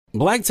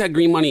Black Tech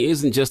Green Money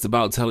isn't just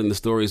about telling the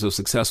stories of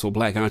successful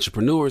Black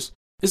entrepreneurs.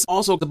 It's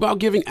also about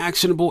giving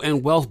actionable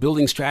and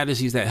wealth-building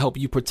strategies that help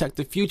you protect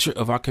the future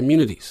of our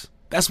communities.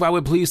 That's why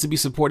we're pleased to be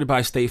supported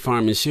by State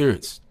Farm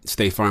Insurance.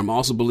 State Farm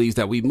also believes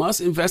that we must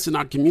invest in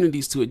our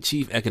communities to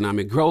achieve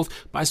economic growth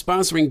by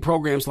sponsoring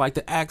programs like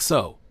the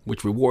ACT-SO,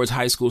 which rewards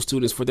high school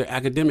students for their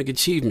academic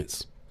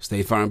achievements.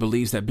 State Farm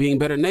believes that being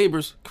better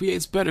neighbors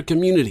creates better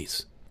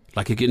communities.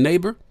 Like a good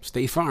neighbor,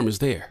 State Farm is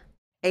there.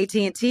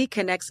 AT&T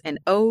connects an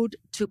ode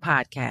to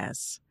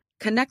podcasts.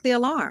 Connect the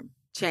alarm.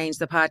 Change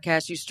the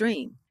podcast you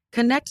stream.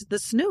 Connect the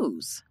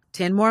snooze.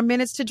 10 more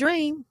minutes to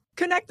dream.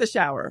 Connect the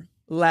shower.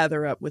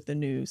 Lather up with the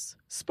news.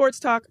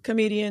 Sports talk,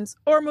 comedians,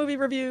 or movie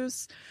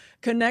reviews.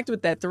 Connect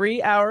with that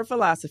 3-hour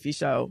philosophy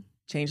show.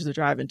 Change the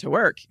drive into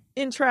work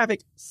in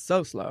traffic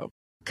so slow.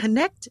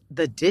 Connect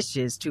the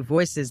dishes to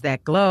voices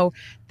that glow.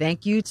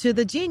 Thank you to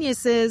the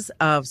geniuses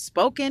of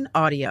spoken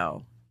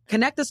audio.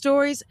 Connect the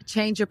stories,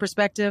 change your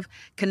perspective.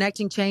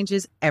 Connecting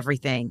changes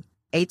everything.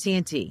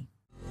 AT&T.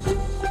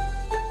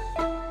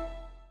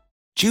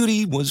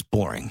 Judy was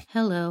boring.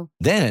 Hello.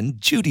 Then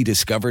Judy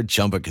discovered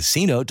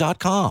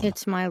ChumbaCasino.com.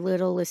 It's my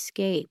little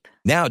escape.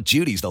 Now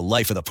Judy's the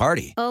life of the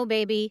party. Oh,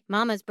 baby,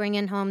 mama's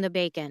bringing home the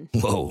bacon.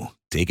 Whoa,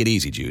 take it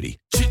easy, Judy.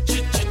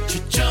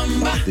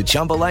 The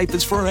Chumba life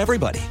is for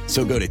everybody.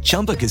 So go to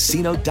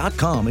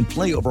ChumbaCasino.com and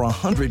play over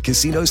 100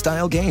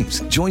 casino-style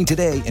games. Join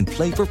today and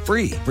play for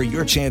free for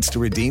your chance to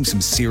redeem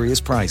some serious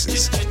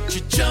prizes.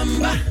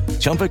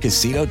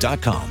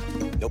 ChumbaCasino.com.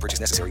 No purchase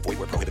necessary. Void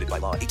where prohibited by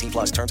law. 18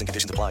 plus terms and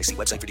conditions apply. See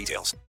website for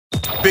details.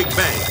 Big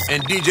Bang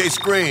and DJ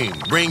Scream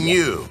bring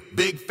you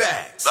Big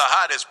Facts, the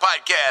hottest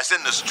podcast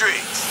in the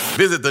streets.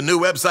 Visit the new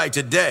website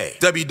today,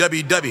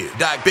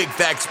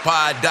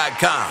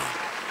 www.bigfactspod.com.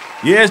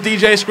 Yes,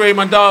 DJ Scream,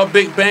 my dog,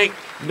 Big Bang.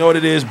 You know what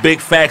it is, Big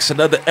Facts,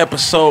 another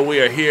episode. We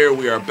are here,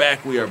 we are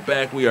back, we are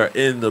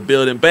in the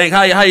building. Bang,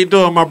 how you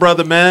doing, my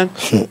brother, man?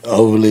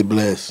 Overly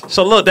blessed.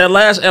 So look, that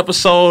last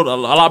episode, a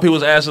lot of people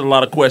was asking a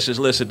lot of questions.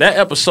 Listen, that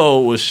episode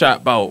was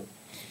shot about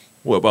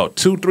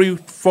 2, 3,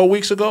 4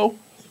 weeks ago?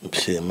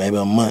 Shit, maybe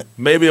a month.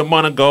 Maybe a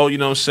month ago, you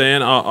know what I'm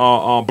saying?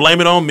 Blame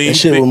it on me. That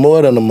shit was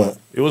more than a month.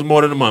 It was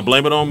more than a month.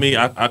 Blame it on me.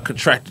 I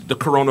contracted the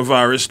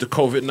coronavirus, the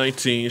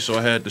COVID-19, so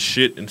I had to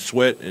shit and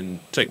sweat and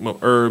take my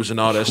herbs and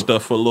all that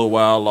stuff for a little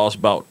while. Lost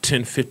about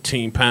 10,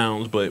 15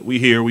 pounds, but we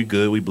here, we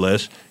good, we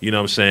blessed. You know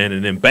what I'm saying?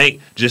 And then Bank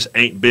just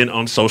ain't been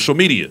on social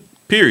media,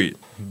 period.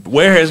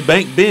 Where has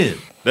Bank been?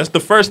 That's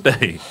the first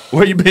thing.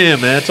 Where you been,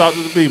 man? Talk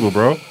to the people,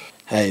 bro.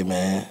 Hey,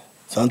 man.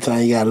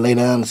 Sometimes you got to lay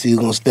down to see who's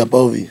going to step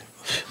over you.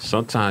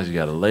 Sometimes you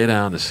got to lay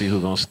down to see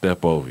who's going to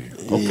step over you.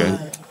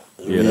 Okay.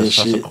 Yeah, that's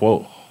a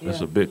quote.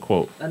 That's a big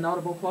quote. A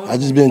notable quote? I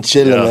just been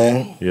chilling,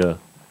 man. Yeah.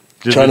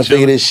 Trying to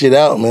figure this shit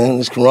out, man.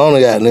 This corona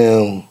got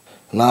them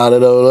and all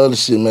that old other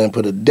shit, man.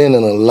 Put a dent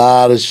in a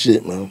lot of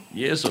shit, man.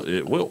 Yeah, so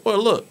well,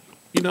 look,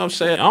 you know what I'm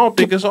saying? I don't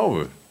think it's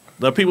over.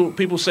 Now,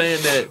 people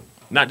saying that,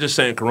 not just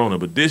saying corona,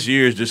 but this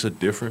year is just a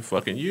different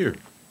fucking year.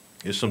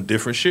 There's some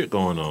different shit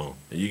going on,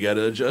 and you got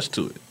to adjust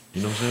to it.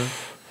 You know what I'm saying?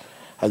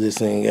 I just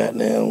seen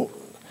goddamn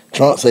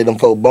Trump say them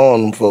folk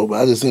born them folk,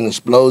 but I just seen an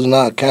explosion,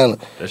 all kind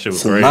of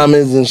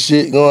tsunamis and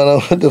shit going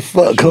on. What the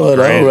fuck going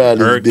on around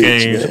this bitch,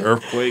 man? Hurricanes,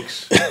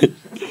 earthquakes.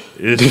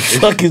 The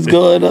fuck is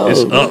going on?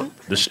 It's man? up.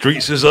 The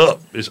streets is up.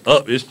 It's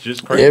up. It's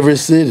just crazy. Every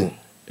city.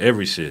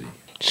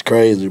 It's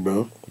crazy,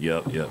 bro.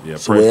 Yep.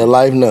 It's a way of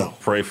life now.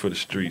 Pray for the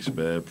streets,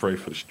 man. Pray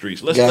for the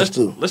streets.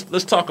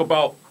 Let's talk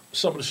about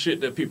some of the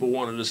shit that people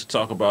wanted us to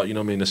talk about. You know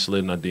what I mean? That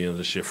slid in our DMs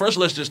and shit. First,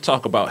 let's just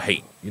talk about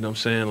hate. You know what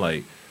I'm saying?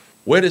 Like,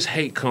 where does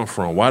hate come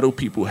from? Why do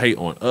people hate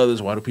on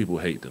others? Why do people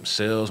hate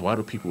themselves? Why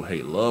do people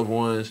hate loved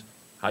ones?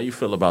 How you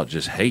feel about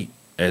just hate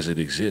as it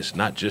exists?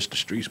 Not just the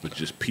streets, but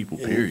just people,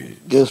 period.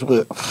 Guess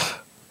what?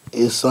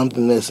 It's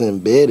something that's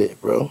embedded,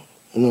 bro.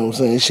 You know what I'm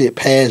saying? This shit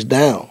passed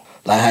down.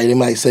 Like how they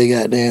might say,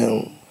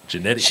 goddamn,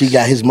 genetics. She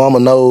got his mama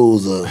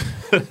nose, or,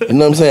 you know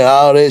what I'm saying?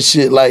 All that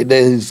shit like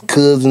that, his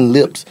cousin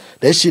lips.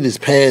 That shit is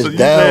passed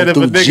down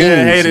through genes, if a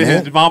nigga hated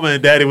man. his mama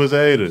and daddy was a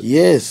hater?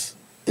 Yes.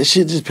 That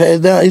shit just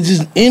passed down. It's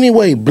just,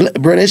 anyway, bro,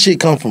 that shit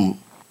come from,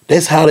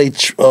 that's how they,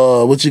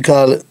 what you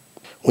call it?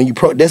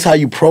 That's how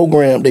you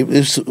program. It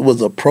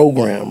was a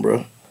program,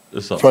 bro.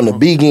 From the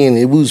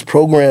beginning, it was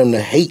programmed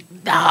to hate.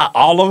 Nah,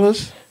 all of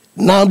us?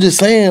 No, I'm just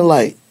saying,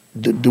 like,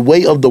 the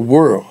way of the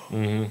world.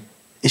 Mm-hmm.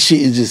 This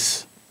shit is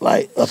just,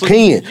 like,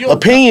 opinion. You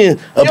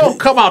don't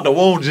come out the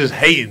womb just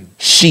hating.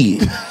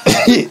 Shit.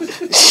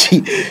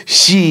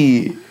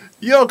 Shit.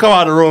 You don't come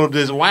out the room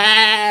just,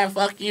 why,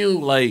 fuck you,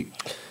 like.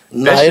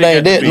 Nah, it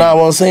ain't that. Nah,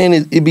 what I'm saying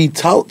is it be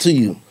taught to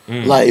you.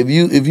 Mm. Like if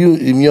you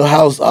in your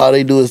house, all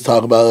they do is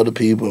talk about other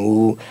people.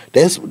 Ooh,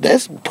 that's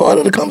part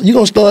of the. You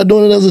gonna start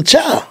doing it as a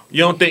child.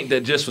 You don't think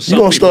that just for some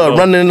you gonna start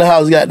running in the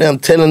house, goddamn,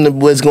 telling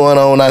them what's going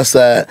on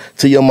outside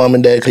to your mom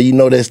and dad because you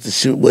know that's the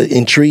shit what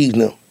intrigues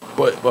them.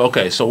 But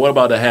okay, so what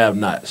about the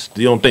have-nots?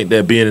 You don't think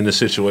that being in the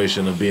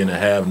situation of being a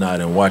have-not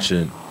and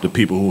watching the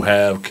people who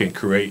have can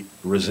create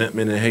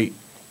resentment and hate?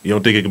 You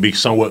don't think it can be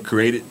somewhat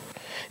created?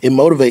 It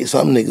motivates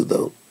some niggas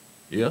though.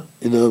 Yeah.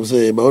 You know what I'm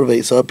saying? It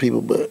motivates some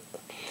people, but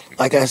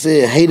like I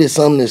said, hate is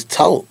something that's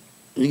taught.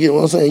 You get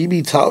what I'm saying? You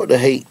be taught to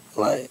hate,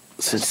 like,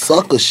 some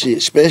sucker shit,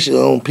 especially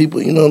on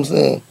people, you know what I'm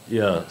saying?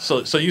 Yeah.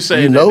 So you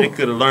saying that they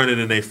could have learned it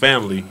in their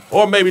family,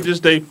 or maybe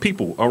just they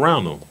people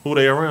around them, who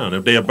they around.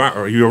 If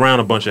or you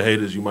around a bunch of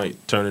haters, you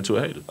might turn into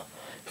a hater.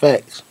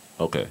 Facts.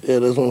 Okay. Yeah,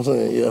 that's what I'm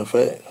saying. Yeah,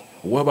 facts.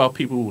 What about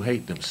people who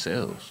hate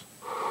themselves?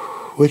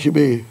 What you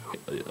mean?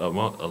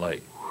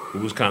 Like, who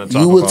was kind of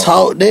talking about... You were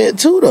taught that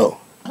too, though.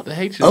 How to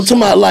hate yourself?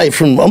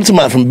 I'm talking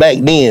about from back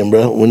then,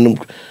 bro. When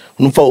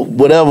them folk,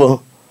 whatever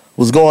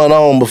was going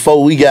on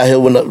before we got here,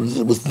 when it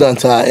was done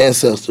to our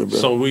ancestors,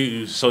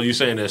 bro. So you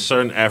saying that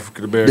certain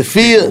African American the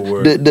field, people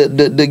were...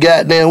 the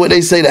goddamn, what they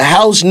say, the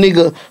house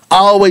nigga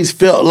always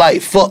felt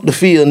like fuck the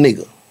field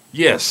nigga.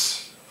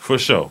 Yes, for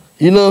sure.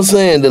 You know what I'm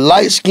saying? The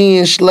light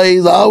skinned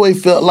slaves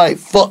always felt like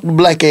fuck the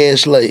black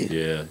ass slave.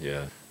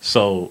 Yeah.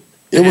 So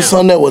it was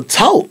something that was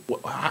taught.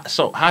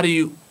 So how do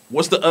you?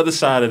 What's the other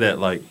side of that?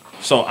 Like,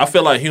 so I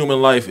feel like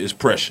human life is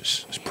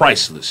precious. It's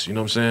priceless. You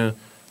know what I'm saying?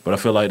 But I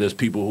feel like there's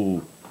people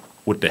who,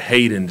 with the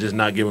hate and just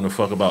not giving a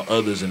fuck about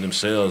others and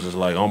themselves, is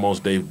like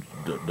almost the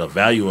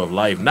value of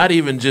life. Not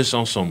even just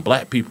on some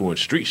black people and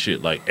street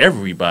shit. Like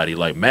everybody,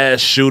 like mass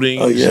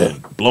shootings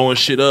and blowing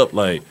shit up,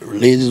 like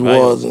religious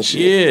wars and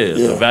shit.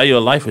 Yeah, the value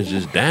of life is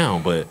just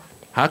down. But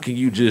how can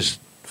you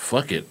just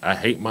fuck it? I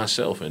hate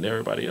myself and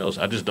everybody else.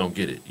 I just don't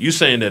get it. You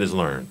saying that is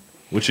learned,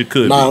 which it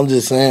could. Nah, I'm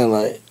just saying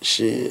like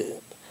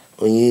shit.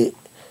 When you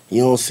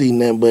don't see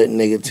nothing but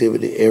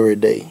negativity every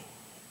day,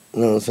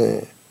 you know what I'm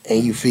saying,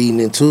 and you feeding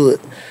into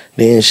it,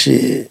 then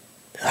shit,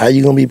 how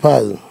you gonna be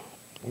positive?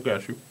 I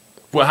got you.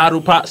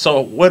 Well, so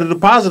where do the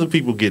positive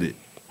people get it?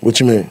 What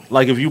you mean?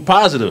 Like if you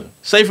positive,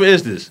 say for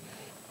instance,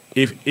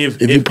 if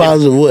you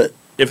positive, what?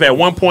 If at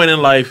one point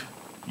in life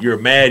you're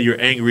mad,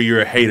 you're angry,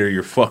 you're a hater,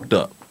 you're fucked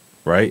up,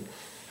 right?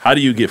 How do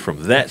you get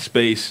from that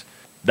space?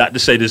 Not to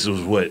say this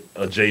was what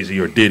a Jay-Z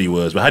or Diddy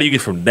was, but how do you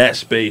get from that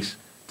space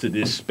to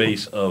this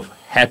space of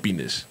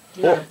happiness?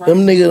 Some of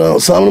them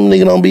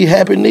niggas don't be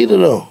happy neither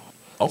though.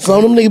 Okay. Some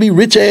of them niggas be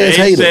rich ass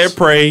haters. You said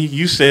pray.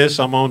 You said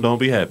some of them don't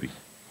be happy.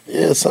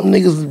 Yeah, some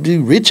niggas be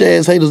rich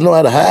ass haters know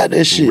how to hide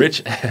that shit.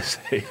 Rich ass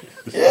haters.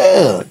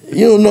 Yeah,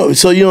 you don't know.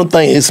 So you don't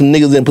think it's some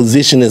niggas in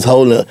position that's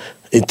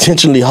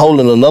intentionally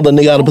holding another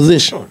nigga out of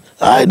position? Sure.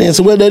 All right, then.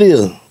 So what that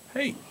is?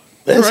 Hate.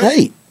 That's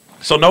hate.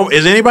 So no,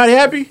 is anybody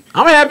happy?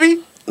 I'm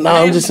happy. No,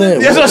 I'm just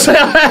saying. Yes, I'm saying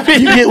I'm happy.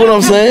 You get what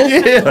I'm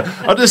saying?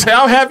 Yeah, I'm just saying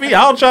I'm happy.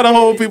 I don't try to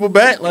hold people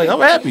back. Like I'm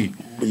happy.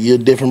 But you're a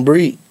different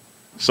breed.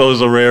 So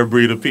it's a rare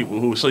breed of people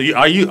who. So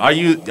are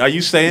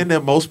you saying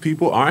that most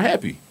people aren't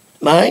happy?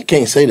 No, I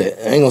can't say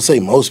that. I ain't gonna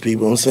say most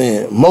people. I'm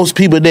saying most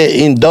people that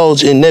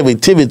indulge in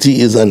negativity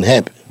is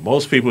unhappy.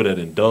 Most people that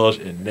indulge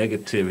in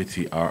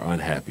negativity are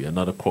unhappy.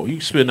 Another quote.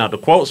 You spitting out the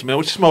quotes, man.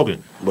 What you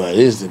smoking? But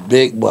it's the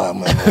big boy,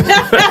 man.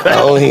 I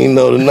don't even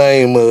know the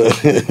name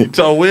of it.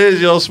 So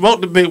Wiz, yo, smoke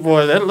the big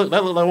boy. That look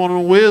like one of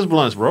them Wiz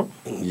blunts, bro.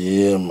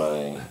 Yeah,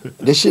 man.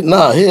 This shit,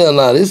 hell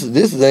nah. This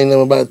ain't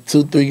nothing about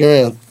 2-3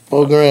 grams,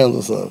 4 grams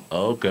or something.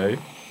 Okay.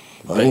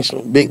 Ain't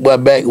some big boy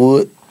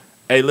backwood.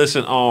 Hey,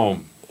 listen,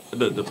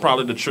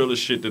 probably the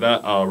trillest shit that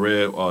I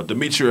read,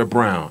 Demetria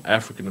Brown,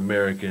 African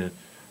American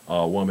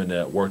woman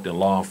that worked in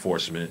law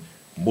enforcement,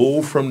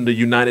 moved from the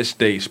United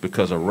States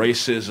because of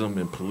racism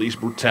and police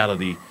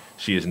brutality.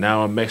 She is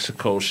now in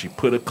Mexico. She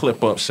put a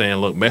clip up saying,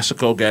 look,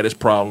 Mexico got its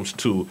problems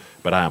too,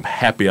 but I am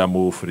happy I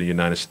moved for the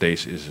United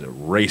States. It's a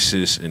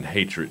racist and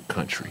hatred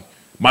country.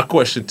 My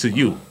question to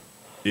you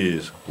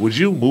is, would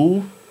you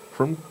move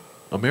from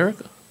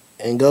America?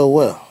 And go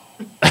well.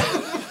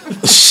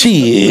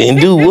 Shit, and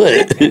do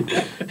what?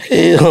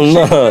 Hell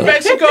no.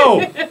 Mexico.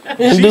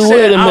 And she do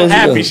said, what I'm Mexico?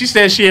 happy. She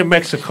said she in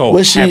Mexico.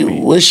 What she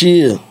is? What?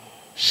 She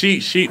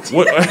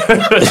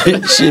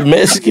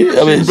Mexican?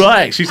 I mean, she's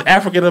black. She's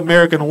African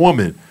American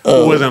woman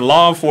who was in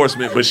law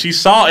enforcement, but she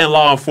saw in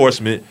law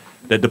enforcement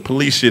that the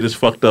police shit is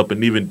fucked up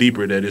and even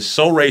deeper, that it's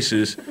so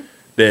racist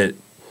that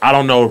I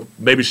don't know,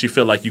 maybe she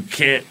feel like you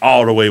can't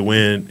all the way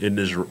win in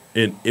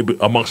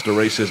amongst the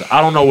racists.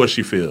 I don't know what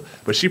she feel.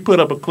 But she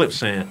put up a clip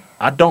saying,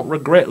 I don't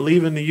regret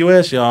leaving the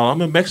US, y'all.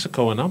 I'm in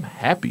Mexico and I'm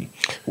happy.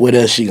 What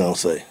else she gonna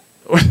say?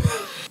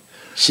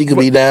 She could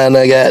be down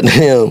there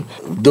goddamn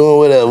doing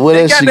whatever. What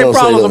else she gonna say?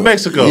 Problems in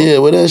Mexico. Yeah,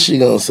 what else she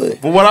gonna say?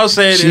 But what I'm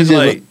saying is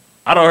like,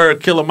 I don't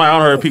heard Killer Mike, I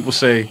don't heard people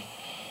say,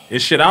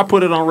 and shit, I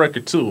put it on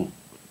record too.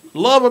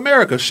 Love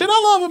America. Shit,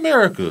 I love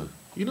America.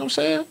 You know what I'm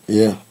saying?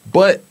 Yeah.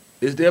 But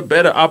is there a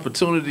better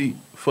opportunity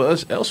for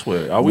us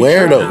elsewhere?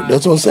 Where though?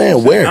 That's what I'm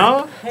saying. Where?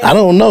 No? I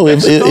don't know.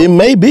 It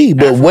may be,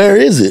 but Africa. Where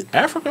is it?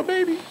 Africa,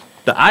 baby.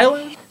 The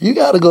island. You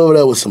got to go over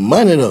there with some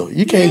money though.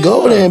 You can't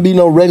go over there and be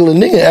no regular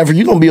nigga. Africa,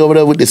 you gonna be over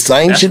there with the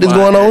same shit that's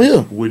going on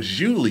here. Would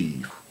you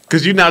leave?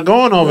 Because you're not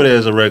going over there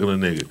as a regular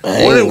nigga.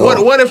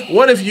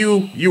 What if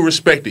you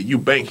respect it? You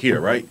bank here,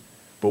 right?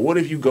 But what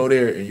if you go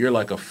there and you're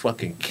like a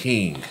fucking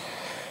king?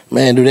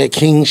 Man, do that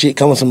king shit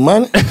come with some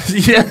money?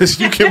 Yes,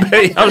 you can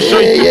pay. I'm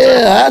sure you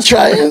can. Yeah, I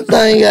try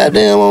anything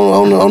goddamn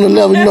on the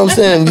level, you know what I'm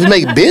saying? To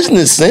make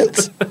business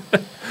sense.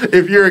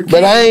 If you're a king.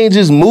 But I ain't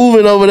just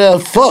moving over there,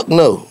 fuck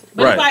no.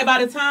 But it's like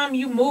by the time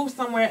you move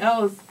somewhere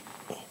else,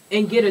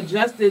 and get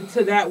adjusted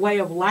to that way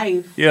of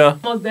life,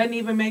 almost doesn't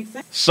even make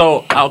sense.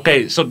 So,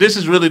 okay, so this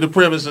is really the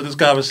premise of this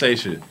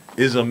conversation.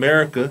 Is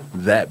America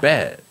that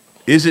bad?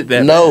 Is it that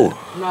bad? No.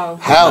 How?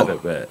 It's not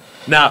that bad.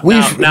 Now,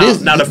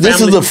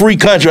 this is a free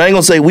country. I ain't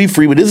gonna say we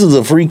free, but this is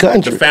a free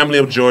country. The family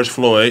of George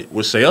Floyd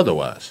would say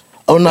otherwise.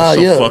 Oh no,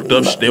 yeah. Fucked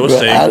up. They would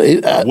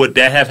say, would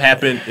that have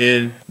happened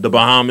in the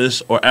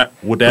Bahamas or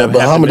would that have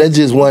Bahamas? That's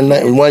just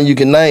one you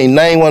can name.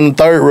 Name one of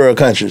the third world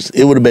countries.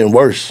 It would have been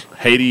worse.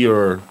 Haiti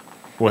or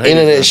any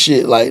of that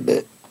shit like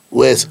that.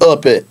 Where it's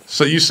up at.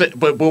 So you say,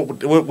 but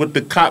would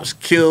the cops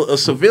kill a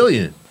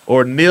civilian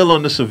or kneel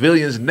on the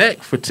civilian's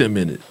neck for 10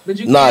 minutes?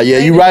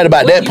 You right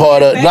about that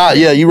part.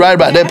 You right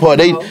about that part.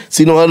 They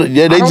see no other.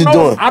 Yeah, they just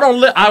doing.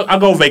 I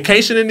go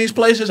vacation in these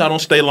places. I don't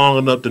stay long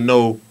enough to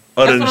know.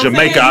 Other than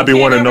Jamaica, I be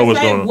wanting to know what's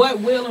going on. What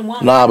will and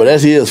won't. But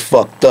that is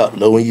fucked up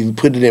though. When you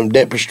put it in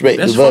that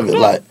perspective of it,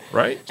 like,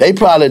 right? They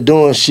probably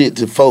doing shit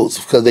to folks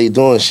because they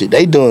doing shit.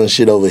 They doing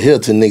shit over here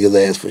to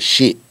niggas ass for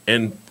shit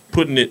and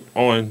putting it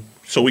on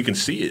so we can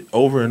see it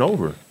over and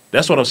over.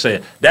 That's what I'm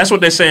saying. That's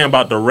what they're saying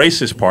about the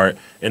racist part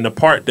and the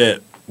part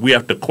that we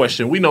have to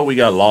question. We know we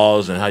got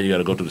laws and how you got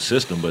to go through the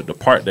system, but the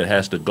part that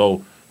has to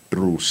go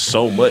through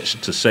so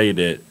much to say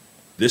that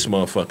this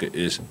motherfucker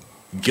is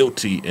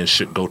guilty and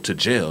should go to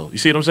jail. You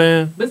see what I'm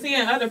saying? But see,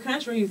 in other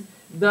countries,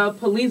 the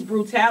police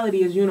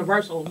brutality is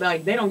universal.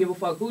 Like, they don't give a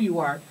fuck who you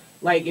are.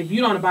 Like, if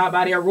you don't abide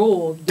by their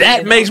rules,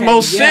 that makes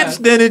more sense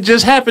than it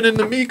just happening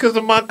to me because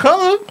of my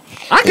color.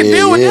 I can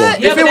deal with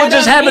that. If it was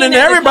just happening to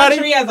everybody,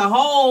 the country as a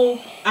whole,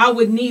 I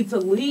would need to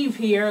leave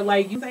here.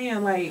 Like you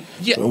saying, like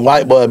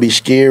white boy be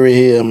scary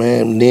here,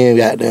 man. Then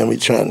goddamn, be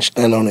trying to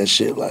stand on that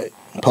shit. Like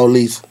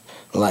police,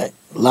 like.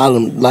 A lot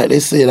of them, like they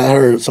said, I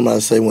heard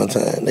somebody say one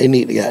time, they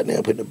need to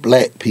goddamn put the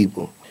black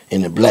people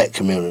in the black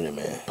community,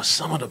 man. But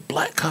some of the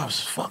black cops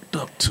fucked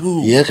up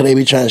too. Yeah, because they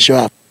be trying to show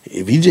out.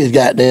 If you just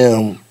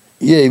goddamn,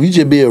 if you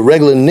just be a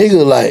regular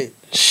nigga, like,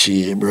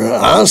 shit, bro.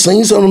 I done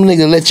seen some of them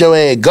niggas let your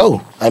ass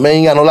go. Like, man, you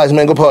ain't got no license,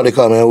 man, go party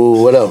car, man,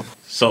 whatever.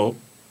 So,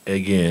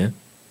 again,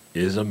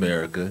 is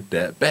America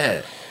that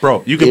bad?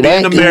 Bro, you can be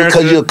in America.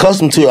 Because you're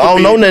accustomed to it. I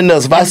don't know nothing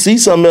else. If I see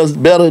something else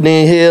better,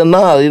 then hell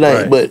nah, it ain't,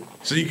 right. But...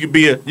 So you could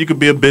be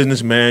a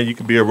businessman, you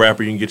could be a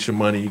rapper, you can get your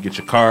money, you can get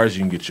your cars,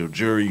 you can get your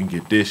jewelry, you can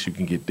get this, you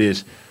can get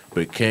this.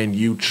 But can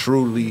you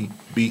truly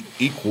be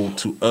equal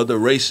to other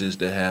races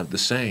that have the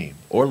same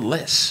or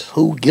less?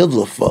 Who gives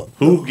a fuck?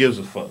 Who gives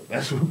a fuck?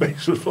 That's what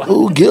makes us fly.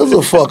 Who gives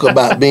a fuck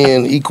about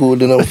being equal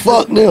to them?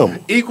 Fuck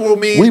them. Equal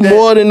means we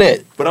more than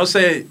that. But I'm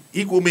saying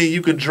equal means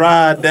you can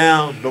drive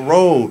down the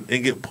road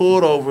and get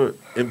pulled over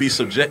and be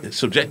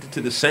subjected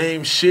to the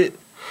same shit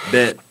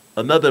that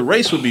another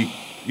race would be.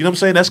 You know what I'm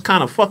saying? That's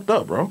kind of fucked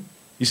up, bro.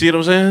 You see what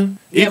I'm saying?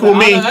 Yeah, equal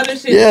me.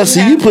 Yeah,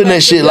 see, you putting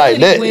that shit like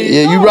that.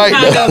 Yeah, you right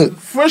there.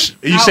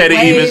 You said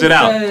it evens it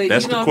out.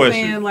 That's the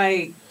question.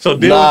 Like, so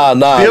deal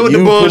with you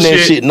the bullshit. Putting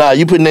that shit,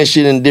 you putting that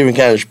shit in a different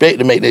kind of respect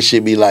to make that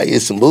shit be like,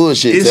 it's some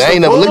bullshit. I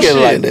ain't never look at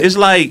it like that. It's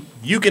like,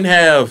 you can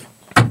have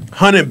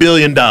 $100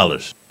 billion.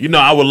 You know,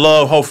 I would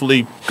love,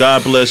 hopefully,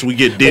 God bless, we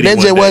get Diddy. But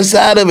that's just one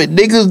side of it.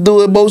 Niggas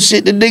doing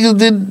bullshit that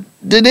niggas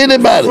did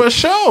anybody. For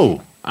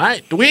sure.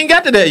 We ain't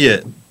got to that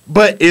yet.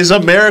 But is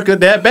America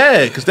that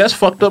bad? Because that's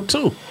fucked up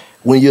too.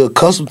 When you're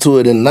accustomed to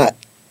it and not.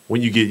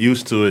 When you get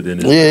used to it, then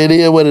it's it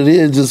is what it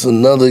is. Just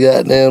another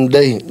goddamn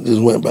day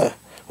just went by.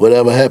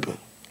 Whatever happened.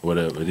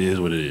 Whatever. It is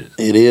what it is.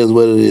 It is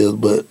what it is.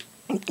 But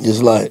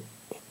it's like,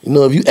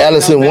 if you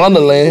Alice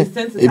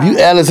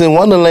in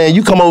Wonderland,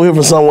 you come over here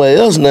from somewhere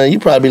else now, you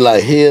probably be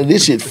like, hell,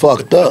 this shit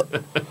fucked up.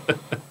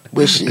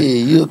 But shit,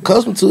 you're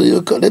accustomed to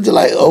it. They're just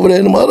like over there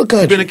in them other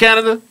countries. You been to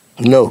Canada?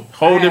 No.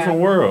 Whole different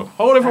world.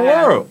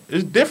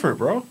 It's different,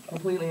 bro.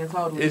 Completely and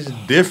totally. It's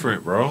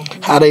different, bro.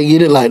 How they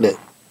get it like that?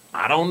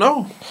 I don't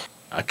know.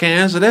 I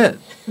can't answer that.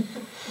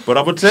 But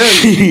I'm gonna tell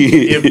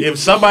you, if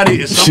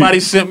somebody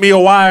sent me a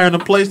wire and a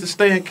place to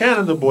stay in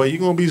Canada, boy, you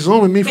gonna be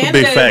zooming me for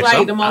big facts. Canada is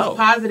like the most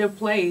positive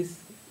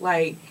place.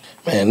 Like,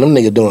 man, them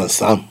niggas doing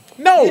something.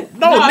 No,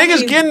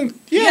 niggas getting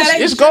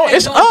it's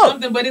up.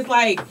 Something, but it's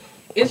like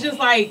it's just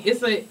like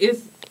it's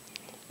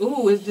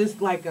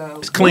just like a...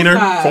 It's cleaner.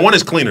 For one,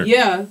 it's cleaner.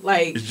 Yeah,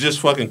 like... It's just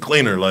fucking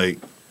cleaner, like...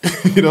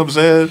 You know what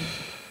I'm saying?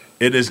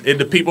 It is, and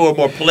the people are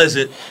more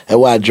pleasant. That's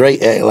why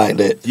Drake act like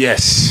that.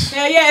 Yes.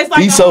 Yeah, it's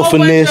like He's a so whole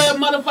finesse. bunch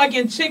of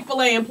motherfucking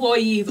Chick-fil-A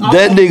employees.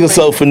 That nigga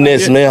so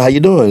finesse, man. How you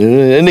doing?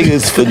 That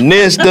nigga's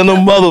finesse than a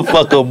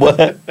motherfucker, boy.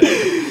 That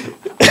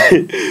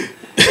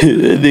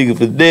nigga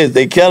finesse.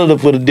 They Canada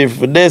put a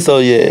different finesse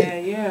on you.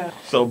 Yeah.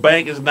 So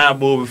Bank is not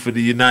moving for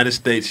the United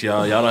States,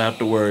 y'all. Y'all don't have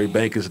to worry.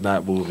 Bank is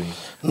not moving.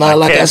 Nah,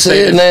 like I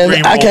said,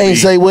 man, I can't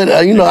say what,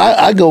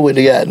 I go with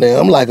the goddamn.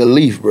 I'm like a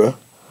leaf, bro.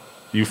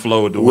 You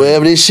flow with the wind.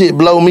 Wherever this shit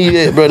blow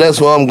me at, bro,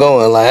 that's where I'm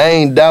going. Like, I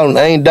ain't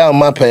down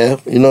my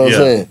path. You know what I'm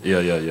saying?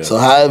 Yeah. So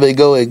however it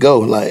go, it go.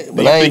 Like,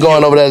 but I ain't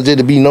going over there just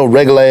to be no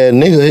regular ass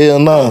nigga. Hell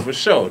no. For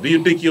sure. Do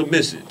you think you'll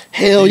miss it?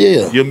 Hell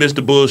yeah. You'll miss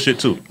the bullshit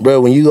too.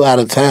 Bro, when you go out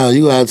of town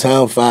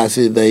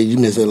 5-6 days, you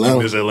miss Atlanta.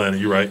 You miss Atlanta,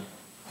 you right.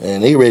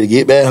 And they ready to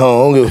get back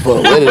home. I don't give a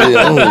fuck what it is.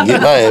 I'm gonna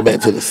get my ass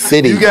back to the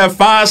city. You got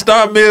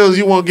 5-star meals.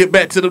 You want to get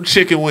back to them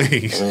chicken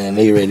wings. Man,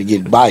 they ready to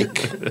get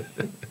bike.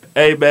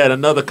 Hey, man,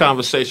 another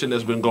conversation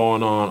that's been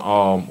going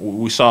on.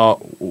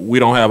 We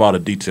don't have all the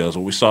details,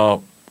 but we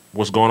saw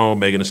what's going on with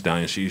Megan Thee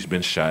Stallion. She's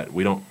been shot.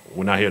 We're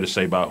not here to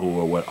say about who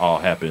or what all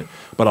happened.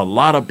 But a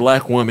lot of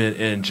black women,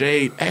 and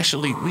Jade,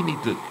 actually, we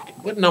need to.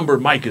 What number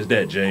mic is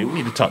that, Jade? We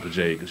need to talk to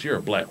Jade because you're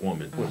a black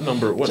woman. What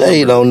number?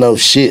 Jade don't know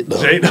shit though.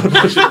 Jade don't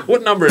know shit.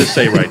 What number does it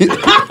say right there?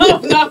 I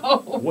don't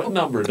know. What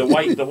number? The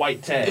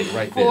white tag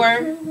right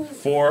there.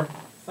 4.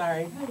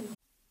 Sorry.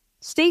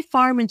 State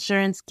Farm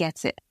Insurance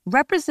gets it.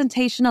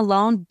 Representation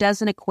alone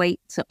doesn't equate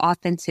to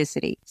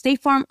authenticity.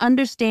 State Farm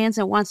understands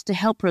and wants to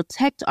help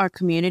protect our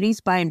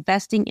communities by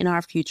investing in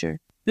our future,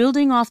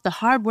 building off the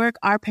hard work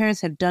our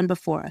parents have done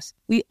before us.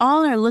 We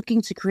all are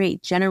looking to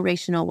create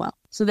generational wealth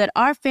so that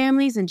our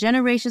families and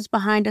generations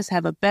behind us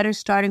have a better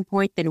starting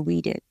point than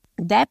we did.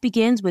 That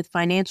begins with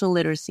financial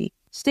literacy.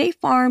 State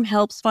Farm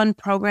helps fund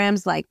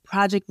programs like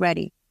Project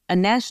Ready, a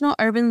National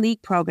Urban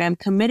League program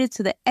committed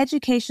to the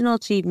educational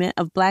achievement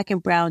of Black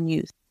and Brown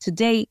youth. To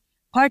date,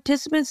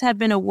 participants have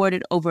been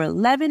awarded over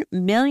 $11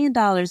 million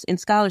in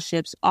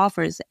scholarships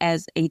offers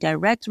as a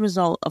direct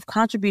result of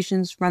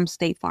contributions from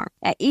State Farm.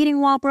 At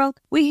Eating While Broke,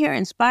 we hear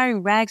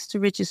inspiring rags to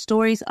riches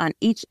stories on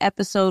each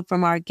episode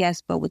from our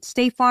guests, but with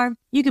State Farm,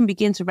 you can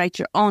begin to write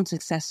your own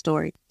success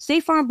story.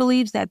 State Farm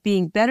believes that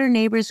being better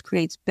neighbors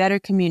creates better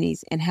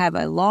communities and have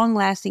a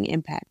long-lasting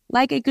impact.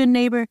 Like a good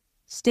neighbor,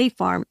 State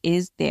Farm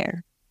is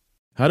there.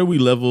 How do we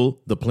level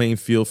the playing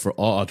field for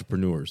all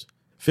entrepreneurs?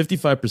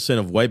 55%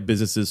 of white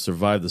businesses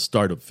survive the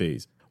startup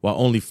phase, while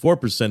only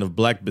 4% of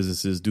black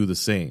businesses do the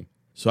same.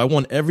 So I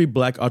want every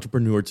black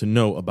entrepreneur to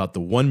know about the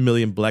 1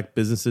 Million Black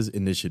Businesses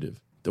Initiative.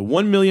 The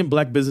 1 Million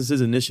Black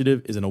Businesses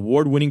Initiative is an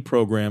award-winning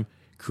program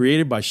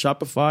created by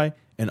Shopify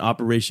and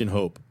Operation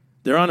Hope.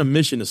 They're on a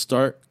mission to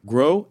start,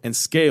 grow, and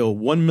scale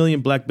 1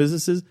 million black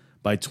businesses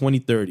by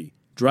 2030,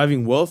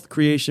 driving wealth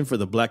creation for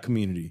the black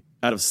community.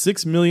 Out of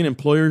 6 million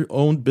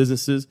employer-owned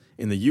businesses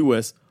in the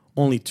U.S.,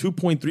 only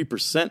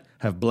 2.3%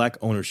 have black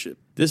ownership.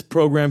 This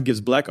program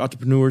gives black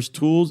entrepreneurs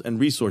tools and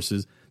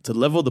resources to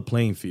level the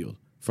playing field,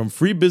 from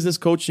free business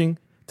coaching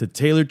to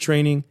tailored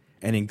training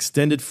and an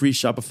extended free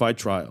Shopify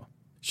trial.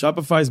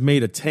 Shopify's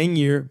made a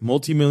 10-year,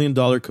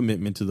 multi-million-dollar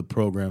commitment to the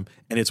program,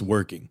 and it's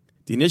working.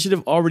 The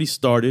initiative already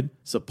started,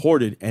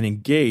 supported, and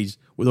engaged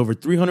with over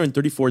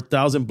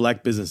 334,000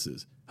 black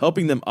businesses,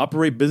 helping them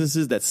operate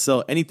businesses that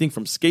sell anything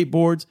from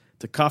skateboards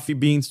to coffee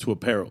beans to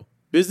apparel.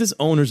 Business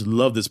owners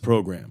love this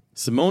program.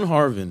 Simone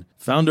Harvin,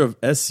 founder of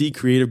SC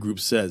Creative Group,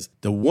 says,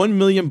 "The 1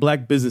 Million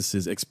Black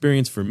Businesses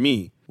experience for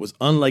me was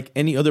unlike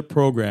any other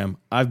program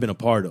I've been a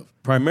part of,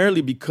 primarily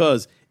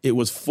because it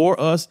was for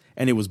us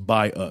and it was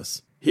by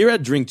us." Here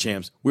at Drink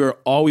Champs, we are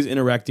always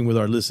interacting with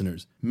our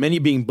listeners, many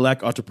being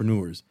black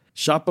entrepreneurs.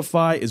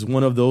 Shopify is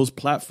one of those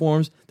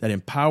platforms that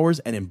empowers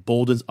and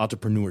emboldens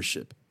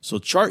entrepreneurship. So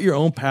chart your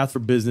own path for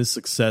business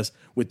success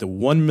with the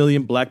 1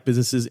 Million Black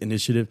Businesses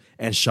Initiative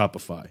and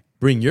Shopify.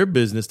 Bring your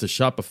business to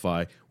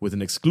Shopify with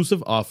an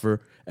exclusive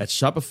offer at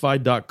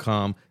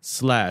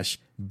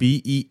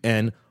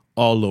shopify.com/BEN,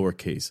 all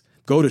lowercase.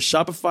 Go to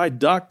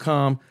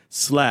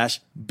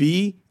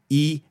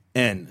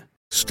shopify.com/BEN.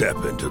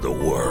 Step into the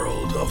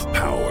world of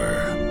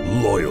power,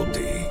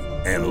 loyalty,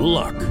 and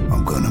luck.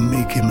 I'm gonna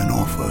make him an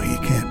offer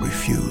he can't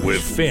refuse.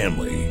 With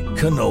family,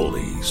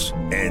 cannolis,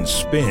 and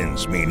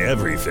spins mean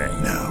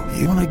everything. Now,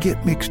 you wanna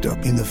get mixed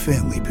up in the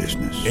family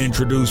business.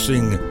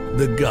 Introducing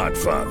The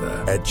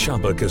Godfather at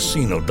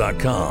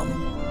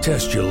ChumbaCasino.com.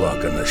 Test your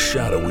luck in the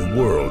shadowy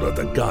world of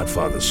The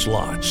Godfather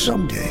slot.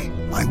 Someday,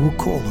 I will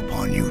call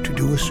upon you to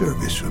do a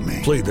service for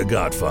me. Play The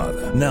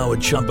Godfather now at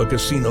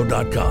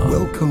ChumbaCasino.com.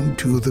 Welcome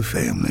to the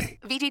family.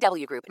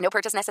 VGW Group. No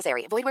purchase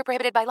necessary. Void where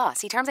prohibited by law.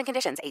 See terms and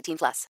conditions.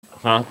 18+.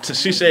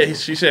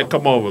 She said,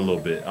 come over a little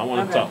bit. I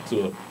want to talk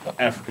to an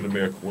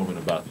African-American woman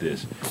about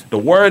this. The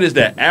word is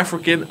that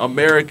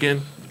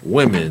African-American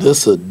women.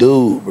 This a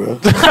dude, bro.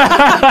 This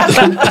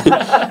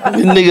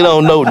nigga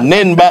don't know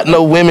nothing about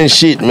no women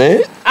shit,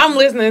 man. I'm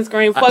listening,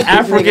 Scream. Fuck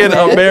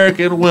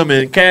African-American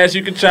women. Cash,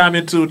 you can chime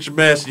into it, your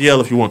best. Yell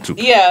if you want to.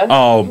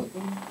 Yeah.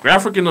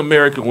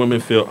 African-American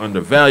women feel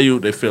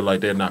undervalued. They feel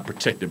like they're not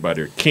protected by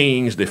their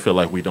kings. They feel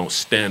like we don't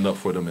stand up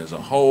for them as a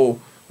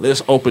whole.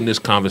 Let's open this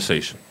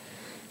conversation.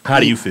 How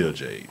do you feel,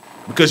 Jade?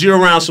 Because you're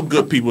around some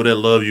good people that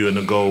love you and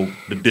to go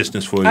the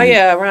distance for you. Oh,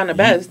 yeah, around the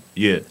best.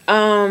 Yeah.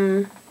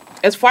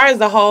 As far as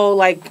the whole,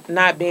 like,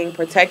 not being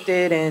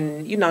protected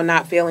and, you know,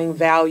 not feeling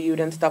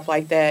valued and stuff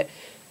like that,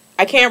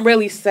 I can't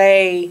really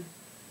say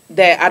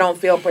that I don't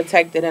feel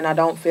protected and I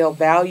don't feel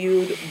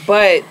valued,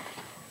 but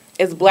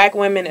as black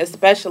women,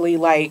 especially,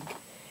 like,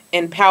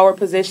 in power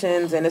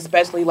positions and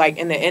especially, like,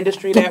 in the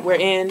industry that we're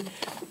in,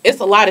 it's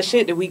a lot of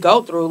shit that we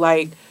go through,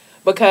 like,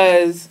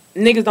 because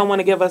niggas don't want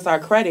to give us our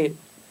credit.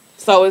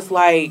 So it's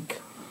like,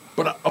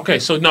 But okay,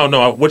 so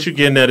no, what you're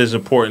getting at is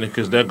important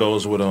because that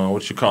goes with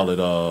what you call it,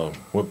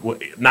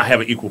 not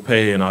having equal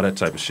pay and all that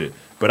type of shit.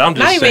 But I'm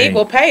just not saying, even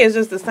equal pay. It's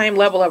just the same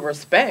level of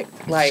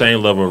respect. Like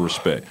same level of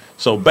respect.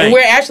 So and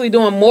we're actually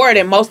doing more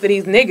than most of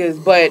these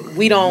niggas, but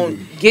we don't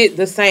get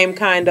the same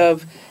kind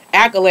of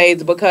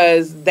accolades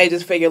because they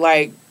just figure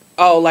like,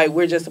 oh, like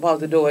we're just supposed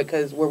to do it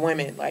because we're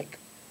women. Like,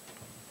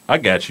 I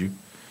got you.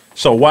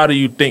 So why do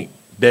you think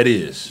that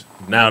is?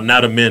 Now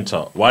the men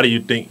talk. Why do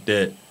you think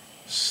that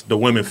the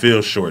women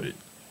feel shorted,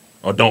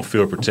 or don't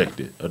feel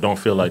protected, or don't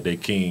feel like they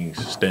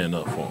kings stand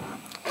up for them?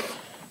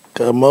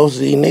 Cause most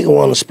of these niggas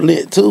want to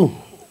split too.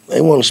 They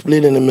want to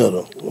split in the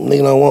middle.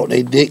 Niggas don't want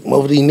they dick.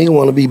 Most of these niggas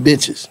want to be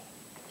bitches.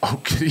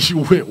 Okay, you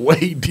went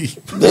way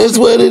deep. That's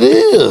what it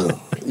is.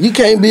 You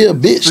can't be a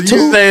bitch so too.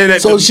 You saying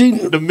that so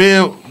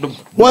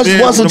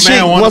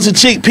once a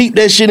chick peep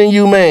that shit in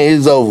you, man,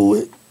 it's over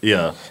with.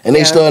 Yeah. And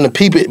they starting to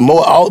peep it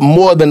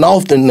more than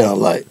often now.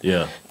 Like,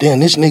 yeah. Damn,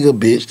 this nigga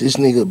bitch, this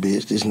nigga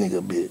bitch, this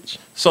nigga bitch.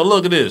 So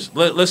look at this.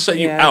 Let's say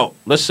you out.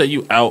 Let's say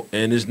you out,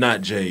 and it's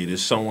not Jade.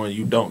 It's someone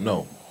you don't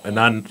know. And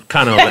I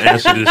kind of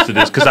answer this to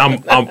this because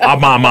I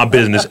mind my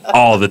business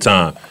all the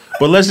time.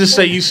 But let's just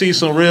say you see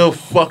some real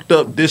fucked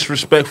up,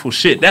 disrespectful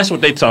shit. That's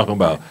what they talking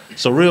about.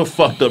 Some real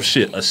fucked up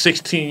shit. A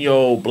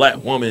 16-year-old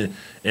black woman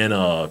and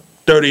a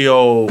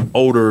 30-year-old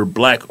older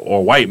black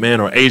or white man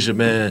or Asian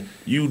man,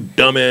 you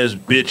dumbass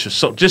bitch,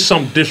 or just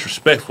something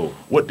disrespectful.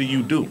 What do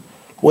you do?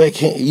 Well,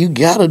 you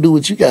gotta do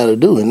what you gotta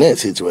do in that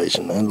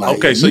situation, man. Like,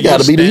 okay, so you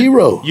gotta be the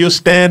hero. You'll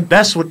stand.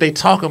 That's what they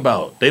talking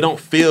about. They don't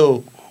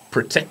feel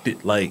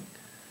protected. Like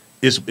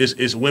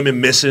it's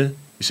women missing.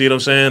 You see what I'm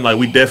saying? Like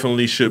we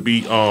definitely should be.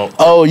 You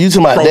talking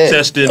about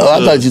protesting? That?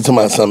 Oh, I thought you talking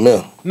about something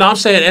else. No, I'm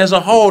saying as a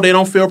whole, they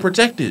don't feel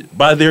protected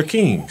by their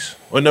kings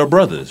or their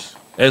brothers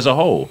as a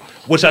whole.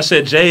 Which I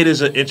said, Jade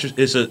is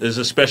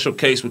a special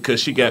case because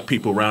she got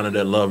people around her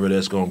that love her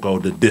that's gonna go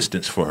the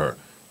distance for her.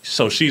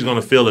 So she's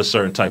gonna feel a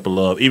certain type of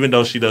love, even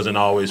though she doesn't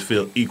always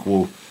feel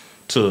equal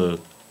to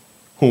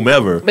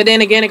whomever. But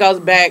then again, it goes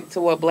back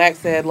to what Black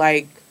said.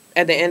 Like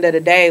at the end of the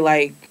day,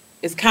 like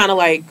it's kind of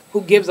like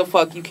who gives a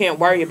fuck? You can't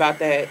worry about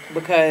that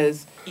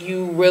because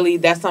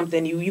that's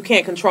something you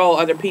can't control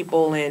other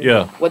people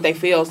and what they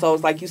feel. So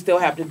it's like you still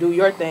have to do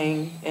your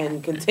thing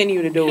and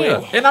continue to do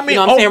it. And I mean, you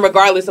know what I'm saying,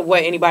 regardless of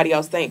what anybody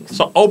else thinks.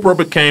 So Oprah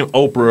became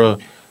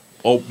Oprah.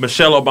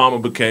 Michelle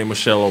Obama became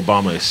Michelle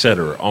Obama,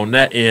 etc. On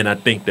that end, I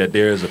think that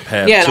there is a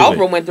path. Yeah, and to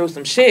Oprah it. went through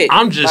some shit.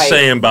 I'm just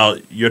saying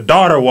about your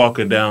daughter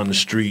walking down the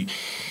street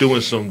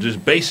doing some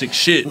just basic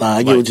shit. Nah,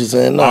 I get what you're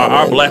saying. No,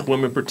 are black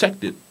women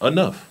protected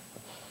enough?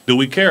 Do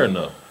we care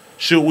enough?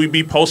 Should we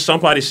be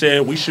somebody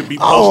said we should be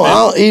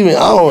posting?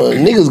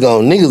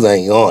 Niggas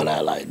ain't going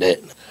out like that.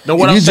 No,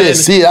 what if I'm you saying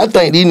just see it, I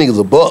think these niggas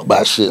are bucked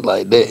by shit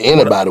like that.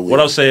 Anybody will. What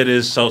I'm saying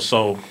is,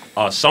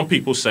 some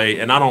people say,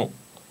 and I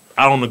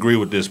don't agree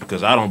with this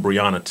because I don't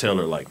Breonna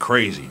Taylor like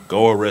crazy.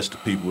 Go arrest the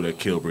people that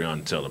killed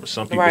Breonna Taylor. But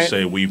some people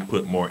say we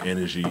put more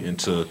energy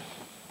into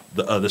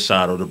the other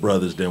side of the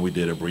brothers than we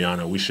did in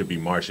Breonna. We should be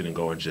marching and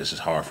going just as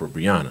hard for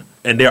Breonna.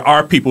 And there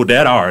are people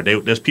that are.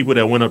 There's people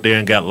that went up there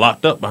and got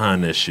locked up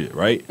behind that shit,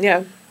 right?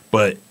 Yeah.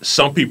 But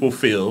some people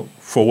feel,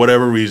 for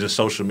whatever reason,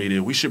 social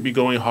media, we should be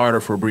going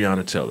harder for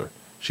Breonna Taylor.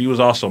 She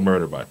was also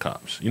murdered by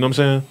cops. You know what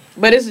I'm saying?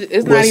 But it's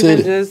not even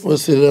just... What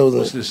city that was in?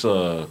 What's this,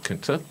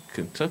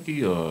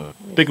 Kentucky? Or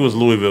I think it was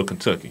Louisville,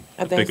 Kentucky.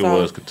 I think it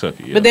was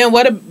Kentucky, yeah. But then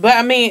but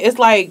I mean, it's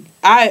like,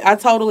 I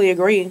totally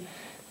agree.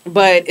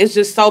 But it's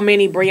just so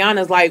many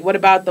Breonnas. Like, what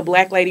about the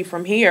black lady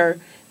from here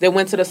that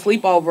went to the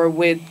sleepover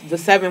with the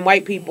 7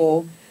 white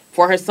people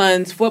for her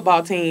son's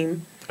football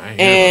team?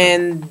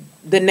 And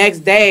the next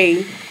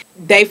day,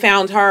 they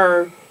found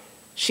her...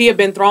 She had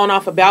been thrown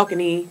off a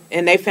balcony,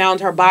 and they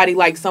found her body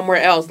like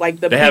somewhere else. Like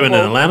they have it in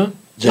Atlanta?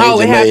 No,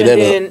 it happened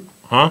in.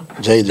 Huh?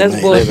 That's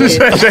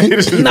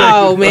bullshit.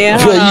 No, man.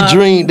 You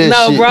dreamed that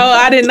shit. No, bro,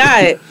 I did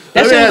not.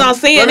 That shit was on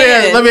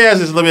CNN.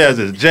 Let me ask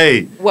this.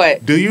 Jade.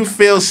 What? Do you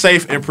feel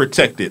safe and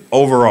protected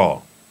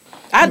overall?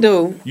 I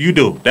do. You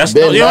do. You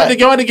don't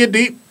have to get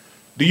deep.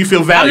 Do you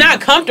feel valued? I'm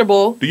not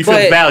comfortable. Do you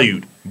feel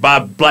valued by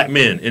black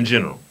men in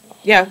general?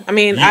 Yeah, I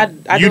mean, I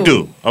do. You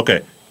do.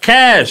 Okay.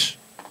 Cash.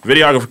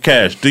 Videographer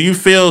Cash, do you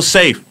feel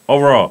safe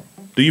overall?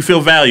 Do you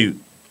feel valued?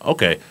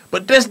 Okay.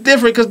 But that's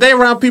different because they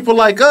around people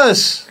like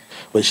us.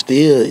 But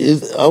still,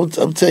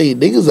 I'm telling you,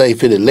 niggas ain't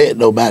finna let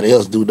nobody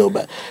else do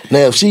nobody.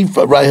 Now, if she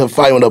right here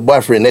fighting with her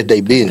boyfriend, that's they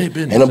business.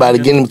 Ain't nobody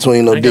getting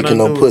between no dick and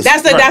no pussy.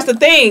 That's the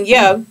thing,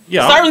 yeah.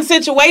 Certain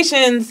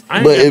situations.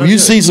 But if you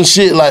see some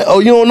shit like, oh,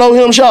 you don't know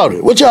him, shout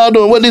it. What y'all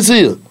doing? What this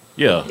is?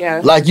 Yeah.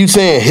 Like you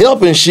saying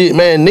helping shit,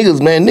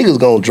 niggas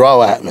gonna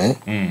draw out,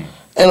 man.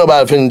 Ain't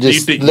nobody finna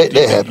just let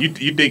that happen.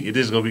 You think it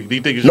is gonna be? Do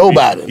you think it should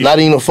nobody? Be, not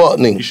even a fuck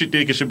nigga. You should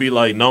think it should be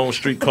like known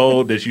street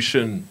code that you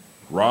shouldn't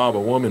rob a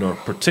woman or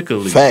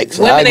particularly facts.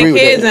 Women and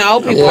kids and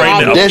old people.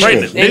 Pregnant.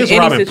 Niggas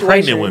robbing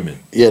pregnant women.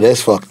 Yeah,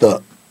 that's fucked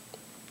up.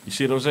 You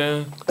see what I'm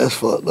saying? That's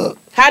fucked up.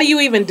 How do you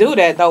even do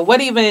that though?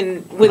 What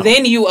even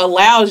within you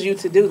allows you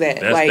to do that?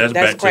 That's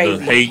back crazy. to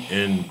the hate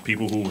and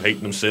people who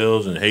hate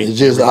themselves and hate. It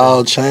just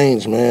all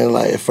changed, man.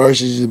 Like at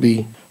first it used to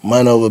be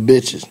Money over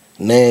bitches.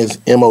 Now it's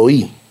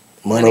MOE.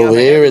 Money over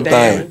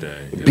everything.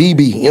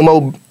 BB.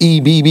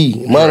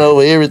 MOEBB. Money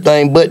over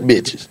everything but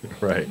bitches.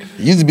 Right. It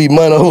used to be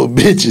money over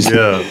bitches.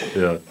 Yeah.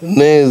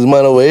 Now it's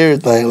money over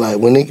everything. Like,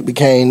 when it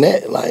became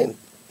that, like,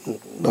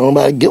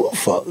 nobody give a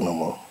fuck no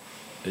more.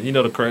 And you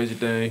know the crazy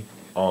thing?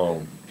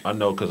 I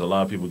know because a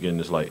lot of people getting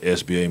this, like,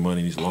 SBA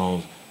money, these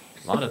loans.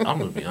 I'm going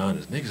to be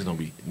honest.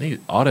 Niggas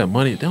all that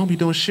money, they don't be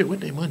doing shit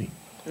with their money.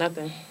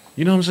 Nothing.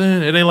 You know what I'm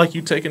saying? It ain't like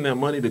you taking that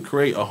money to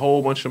create a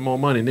whole bunch of more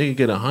money. Nigga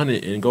get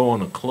 100 and go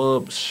on a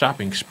club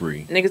shopping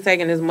spree. Niggas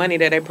taking this money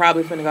that they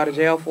probably finna go to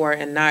jail for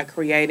and not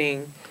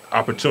creating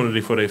opportunity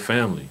for their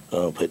family.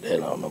 Don't put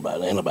that on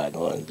nobody. Ain't nobody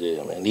going to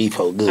jail, man. These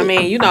folks good. I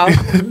mean, you know.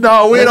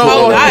 No, we don't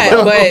go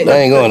but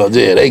they ain't going to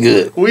jail. They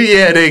good.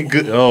 They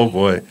good. Oh,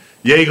 boy.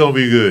 You ain't going to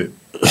be good.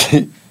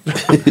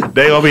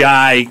 They going to be all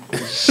right.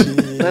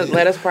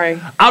 Let us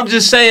pray. I'm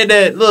just saying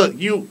that, look,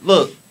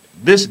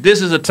 this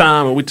is a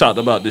time when we talked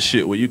about this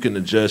shit where you can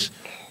adjust,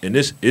 and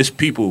it's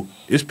people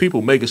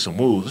making some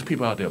moves. There's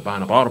people out there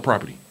buying up all the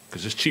property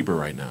because it's cheaper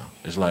right now.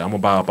 It's like, I'm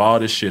going to buy up all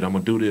this shit. I'm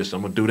going to do this.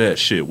 I'm going to do that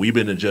shit. We've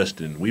been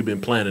adjusting. We've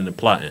been planning and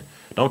plotting.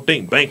 Don't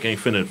think bank ain't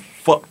finna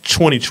fuck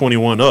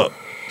 2021 up.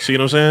 See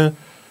what I'm saying?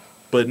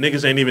 But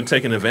niggas ain't even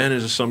taking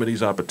advantage of some of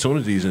these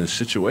opportunities and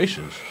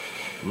situations,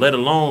 let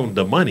alone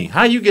the money.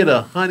 How you get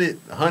 100,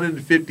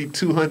 150,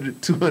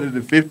 200,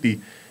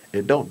 250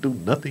 and don't do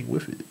nothing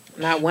with it?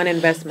 Not one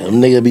investment.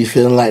 Them niggas be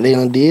feeling like they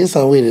done did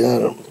something with it. You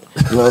know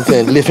what I'm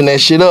saying? Lifting that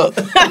shit up.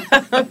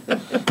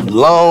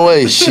 Long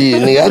way,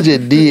 shit, nigga. I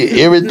just did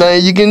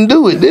everything you can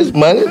do with this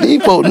money.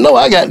 These folks know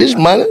I got this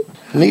money.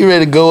 Nigga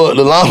ready to go up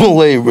the long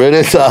way, bro.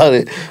 That's all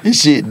that.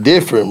 This shit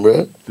different,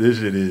 bro. This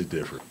shit is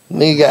different.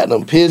 Nigga got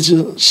them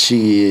pictures.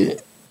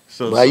 Shit.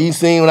 Like you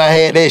seen when I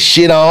had that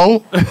shit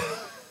on.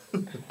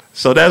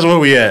 So that's where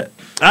we at.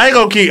 I ain't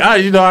gonna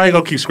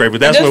keep scraping.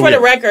 That's just where for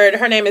the record,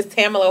 her name is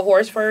Tamala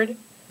Horsford.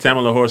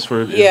 Tamala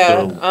Horsford.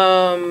 Yeah.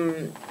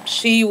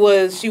 She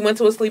went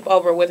to a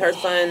sleepover with her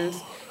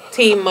son's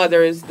teen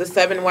mothers, the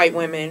 7 white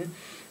women.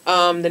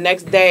 The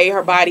next day,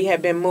 her body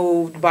had been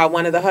moved by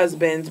one of the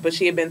husbands, but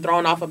she had been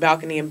thrown off a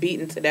balcony and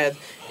beaten to death.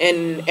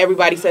 And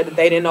everybody said that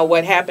they didn't know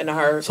what happened to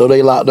her. So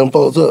they locked them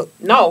folks up?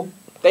 No,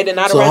 they did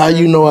not arrest her. So how her.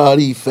 you know all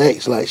these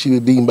facts? Like she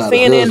was beaten by the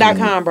husband?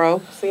 CNN.com, bro.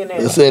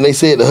 CNN. They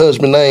said the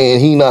husband name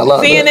and he not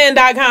locked up.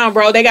 CNN.com,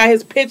 bro. They got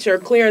his picture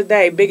clear as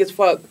day, big as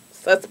fuck,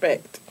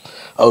 suspect.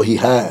 Oh, he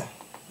hiding.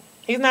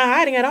 He's not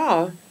hiding at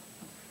all.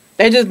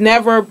 They just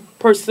never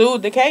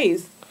pursued the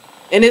case.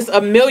 And it's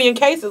a million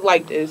cases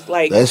like this.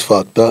 Like that's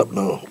fucked up,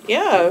 though.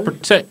 Yeah.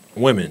 Protect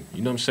women.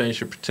 You know what I'm saying? You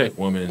should protect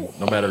women,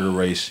 no matter the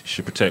race. You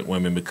should protect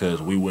women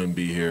because we wouldn't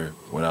be here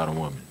without a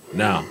woman.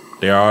 Now,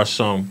 there are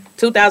some.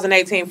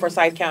 2018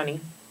 Forsyth County.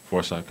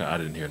 I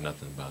didn't hear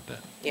nothing about that.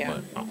 Yeah.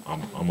 But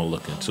I'm going to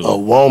look into it. A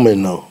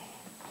woman, though.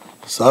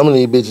 Some of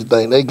these bitches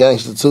think they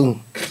gangster, too.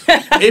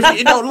 If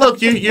you don't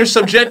look, you're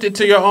subjected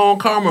to your own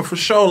karma for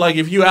sure. Like,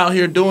 if you out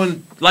here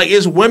doing, like,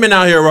 it's women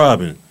out here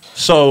robbing.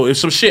 So if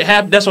some shit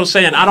happens, that's what I'm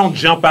saying. I don't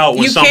jump out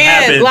when something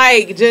happens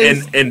like,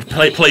 just and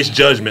place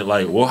judgment.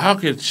 Like, well, how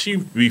could she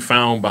be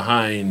found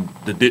behind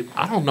the?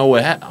 I don't know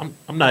what happened.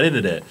 I'm not into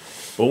that.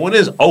 But when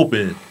it's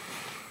open,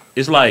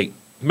 it's like,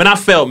 man, I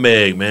felt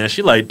Meg, man.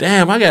 She like,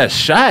 damn, I got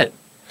shot.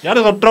 Y'all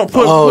just gonna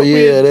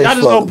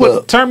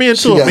turn me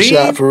into a meme? She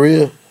got shot for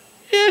real?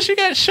 Yeah, she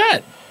got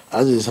shot.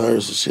 I just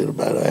heard some shit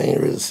about it. I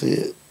ain't really see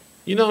it.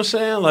 You know what I'm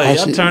saying? Like,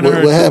 they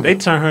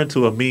turned her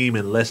into a meme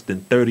in less than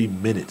 30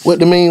 minutes. What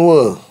the meme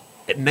was?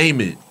 Name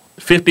it.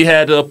 50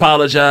 had to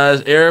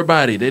apologize.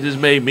 Everybody, they just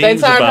made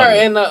memes about it.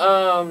 They turned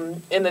her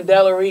in the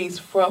Della Reese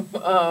from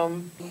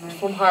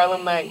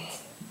Harlem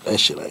Nights. That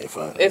shit ain't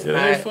funny. It's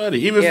not ain't funny.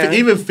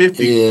 Even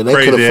 50. Yeah, they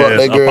could have fucked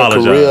that girl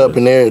career up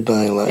and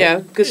everything. Like, yeah,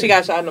 because she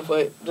got shot in the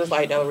foot, just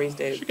like Della Reese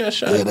did. She got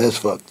shot. Yeah, that's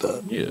fucked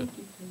up. Yeah,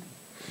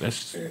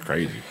 that's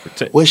crazy.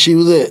 Where she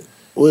was at?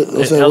 What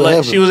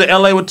happened? She was at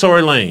LA with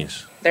Tory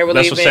Lanez. They were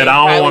leaving.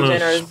 I don't want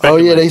to. Oh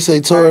yeah, they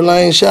say Tory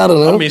Lanez shot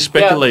her. I mean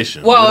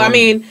speculation. Yeah. Well, I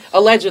mean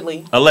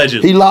allegedly.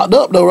 He locked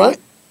up though, right?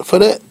 For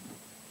that.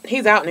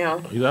 He's out now.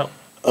 He's out.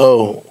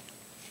 Oh,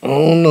 I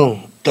don't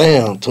know.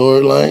 Damn,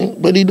 Tory Lanez.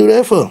 What'd he do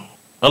that for?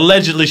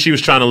 Allegedly, she was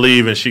trying to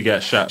leave and she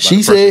got shot.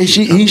 She said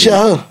he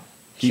shot her.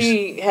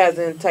 She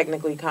hasn't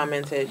technically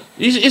commented.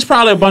 It's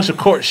probably a bunch of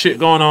court shit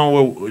going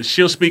on where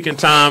she'll speak in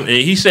time, and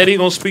he said he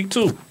gonna speak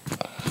too.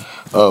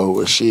 Oh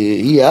well,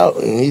 shit, he out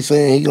and he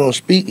saying he gonna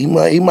speak. He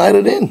might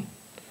have then.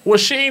 Well,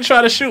 she ain't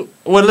try to shoot.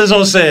 What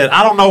Lizzo said,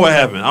 I don't know what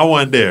happened. I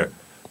wasn't there.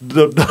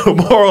 The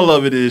moral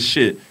of it is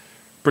shit.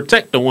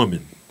 Protect the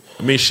woman.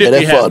 I mean, shit.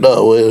 They fucked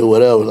up with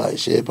whatever. Like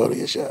shit, probably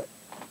get shot.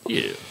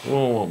 Yeah, we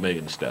don't want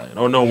Megan Thee Stallion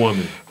or no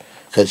woman.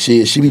 Cause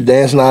she be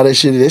dancing all that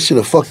shit. That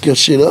shit'll fuck your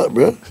shit up,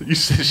 bro. You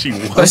said she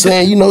what? I'm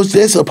saying, you know,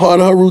 that's a part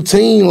of her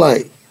routine.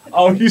 Like,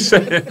 oh, you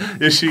said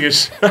if she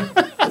gets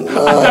shot.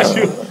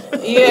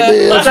 Yeah.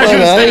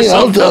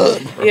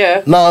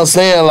 No, I'm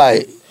saying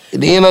like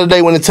at the end of the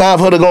day, when it's time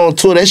for her to go on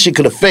tour, that shit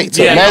could affect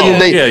her. Imagine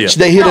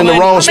they hit in the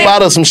wrong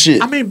spot or some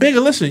shit. I mean,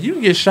 Bigger, listen, you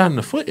can get shot in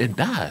the foot and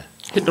die.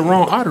 Hit the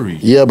wrong artery.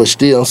 Yeah, but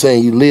still, I'm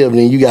saying you live,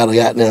 then you got a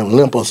goddamn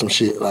limp or some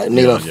shit. Like,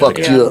 nigga done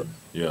fucked you up.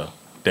 Yeah,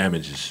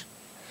 damages.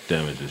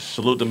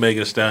 Salute to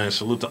Megan Thee Stallion.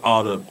 Salute to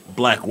all the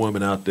black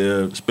women out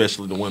there,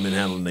 especially the women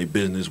handling their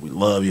business. We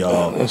love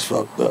y'all. That's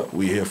fucked up.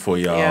 We here for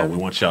y'all. Yeah. We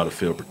want y'all to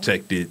feel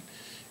protected,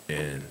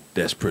 and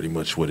that's pretty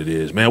much what it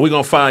is. Man, we're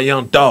going to find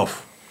young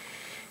Dolph.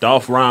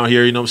 Dolph around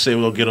here, you know what I'm saying?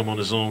 We're going to get him on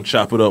the Zoom,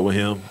 chop it up with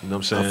him. You know what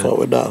I'm saying? I fuck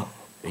with Dolph.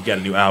 He got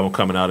a new album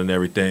coming out and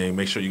everything.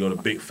 Make sure you go to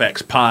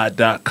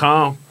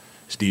BigFactsPod.com.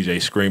 It's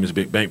DJ Scream, it's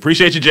Big Bang.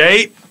 Appreciate you,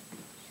 Jade.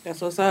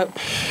 That's what's up.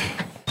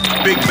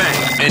 Big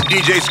Bang and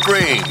DJ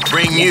Scream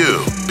bring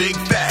you Big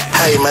Facts.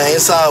 Hey, man,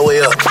 it's all the way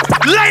up.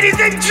 Ladies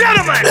and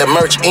gentlemen. That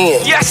merch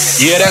in.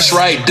 Yes. Yeah, that's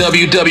right.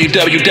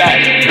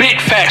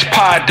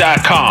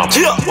 www.bigfactspod.com.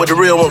 Yeah, with the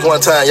real ones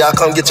one time. Y'all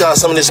come get y'all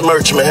some of this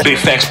merch, man.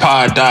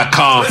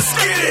 Bigfactspod.com.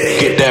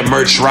 Get that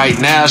merch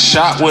right now.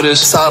 Shop with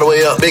us. It's all the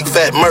way up. Big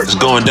fat merch. It's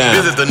going down.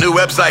 Visit the new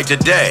website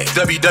today.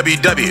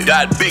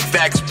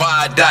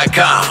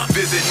 www.bigfactspod.com.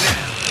 Visit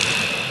now.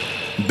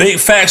 Big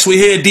Facts, we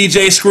here.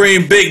 DJ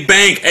Scream, Big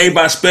Bang.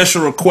 Everybody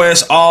special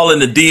requests, all in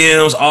the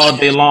DMs all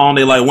day long.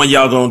 They like, when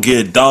y'all gonna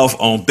get Dolph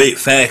on Big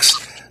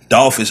Facts?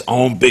 Dolph is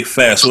on Big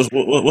Facts.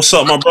 What's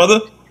up, my brother?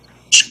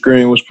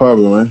 Scream, what's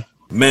poppin', man?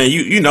 Man,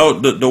 you know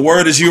the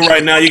word is you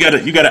right now. You got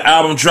an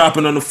album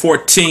dropping on the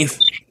 14th.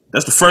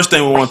 That's the first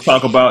thing we want to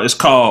talk about. It's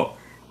called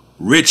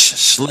Rich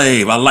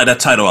Slave. I like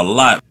that title a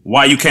lot.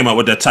 Why you came up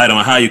with that title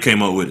and how you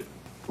came up with it?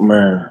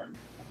 Man,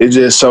 it's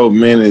just so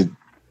many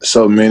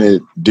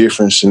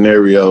different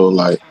scenarios.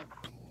 Like,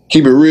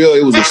 keep it real,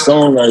 it was a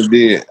song I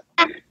did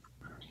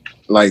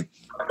like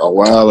a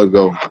while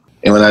ago.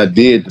 And when I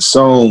did the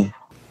song,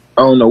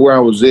 I don't know where I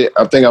was at.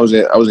 I think I was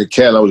in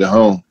Cali, I was at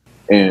home.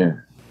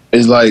 And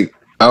it's like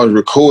I was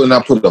recording,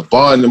 I put a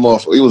bar in them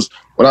off. It was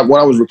when I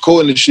was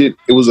recording the shit,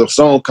 it was a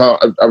song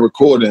called I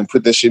recorded and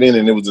put that shit in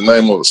and it was the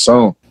name of the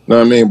song. You know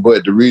what I mean?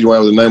 But the reason why it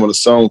was the name of the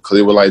song, cause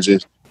it was like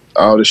just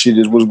all the shit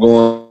just was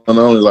going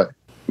on. Like,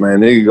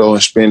 man, they could go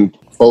and spend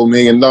 $4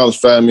 million,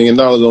 $5 million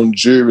on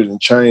jewelry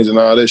and chains and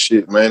all that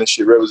shit, man. That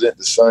shit represent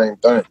the same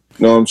thing.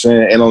 You know what I'm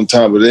saying? And on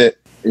top of that,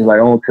 it's like,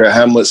 I don't care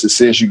how much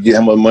success you get,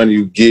 how much money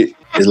you get.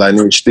 It's like,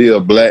 you're still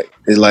black.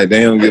 It's like,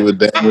 they don't give a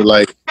damn. It's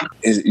like,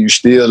 you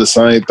still the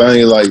same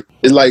thing.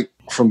 It's like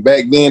from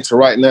back then to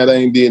right now, they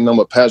ain't did no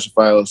more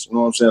pacifiers. You know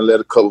what I'm saying? Let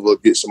a couple of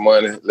us get some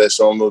money. Let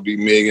some of them be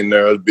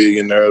millionaires,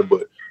 billionaires.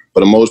 But for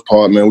the most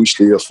part, man, we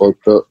still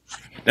fucked up.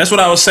 That's what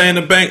I was saying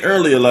to Bank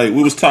earlier. Like,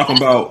 we was talking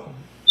about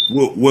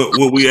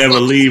would we ever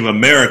leave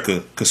America?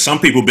 Because some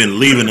people been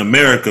leaving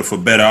America for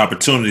better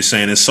opportunities,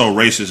 saying it's so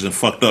racist and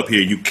fucked up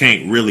here. You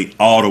can't really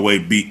all the way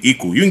be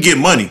equal. You can get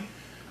money,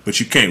 but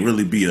you can't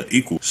really be an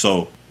equal.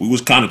 So we was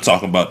kind of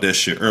talking about that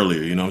shit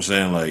earlier. You know what I'm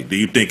saying? Like, do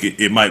you think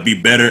it might be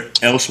better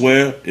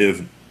elsewhere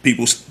if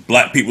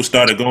black people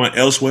started going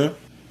elsewhere?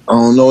 I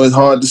don't know. It's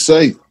hard to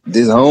say.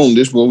 This home,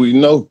 this what we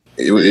know.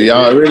 It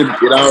already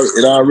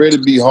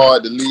be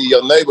hard to leave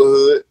your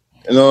neighborhood.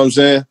 You know what I'm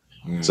saying?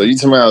 So you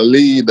talking about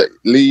leave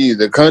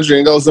the country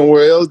and go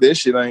somewhere else? That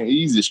shit ain't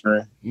easy,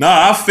 Scream.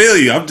 Nah, I feel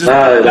you. I'm just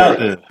putting it out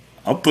there.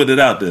 I'll put it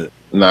out there.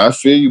 Nah, I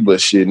feel you, but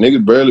shit,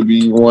 niggas barely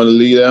be want to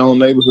leave their own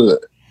neighborhood.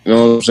 You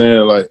know what I'm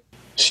saying? Like,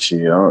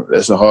 shit,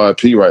 that's a hard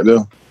P right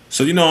there.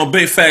 So, you know, on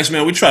Big Facts,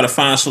 man, we try to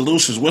find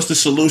solutions. What's the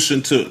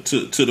solution to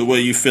the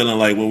way you feeling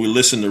like when we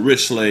listen to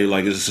Rich Slave?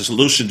 Like, is the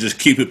solution just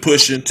keep it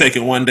pushing, take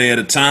it one day at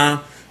a time?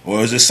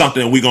 Or is it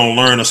something we going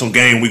to learn or some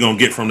game we going to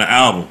get from the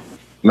album?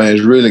 Man,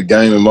 it's really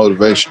game and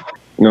motivation.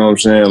 You know what I'm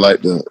saying?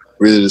 Like,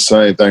 really the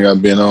same thing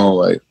I've been on.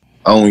 Like,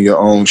 own your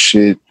own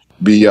shit,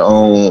 be your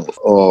own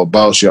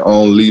boss, your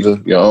own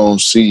leader, your own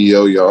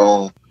CEO, your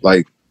own,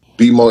 like,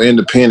 be more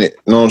independent.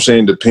 You know what I'm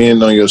saying?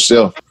 Depend on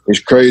yourself. It's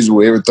crazy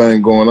with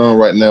everything going on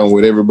right now,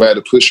 with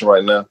everybody pushing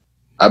right now.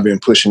 I've been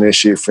pushing that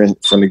shit from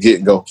the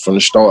get-go, from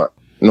the start.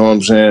 You know what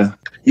I'm saying?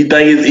 You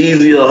think it's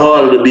easier or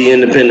harder to be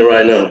independent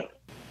right now?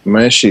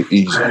 Man, shit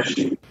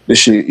easy. This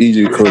shit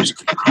easy because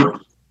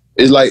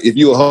it's like if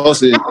you a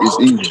hustler, it's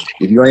easy.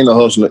 If you ain't a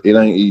hustler, it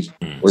ain't easy.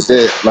 With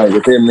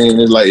that mean,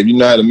 it's like if you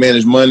know how to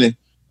manage money,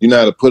 you know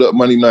how to put up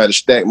money, you know how to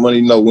stack money,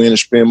 you know when to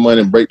spend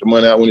money and break the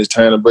money out when it's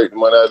time to break the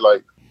money out.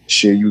 Like,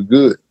 shit, you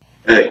good.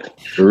 Hey,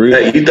 for real.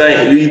 Hey, you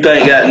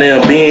think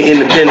goddamn being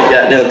independent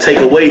goddamn take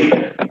away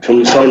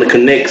from some of the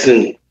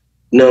connections,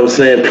 you know what I'm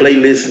saying,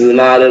 playlists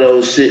and all of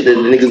those shit that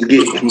niggas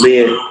get from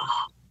being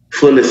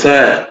fully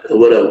signed or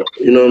whatever.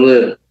 You know what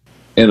I'm saying?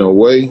 In a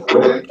way,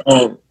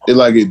 it's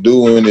like it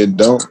do and it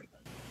don't.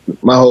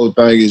 My whole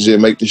thing is just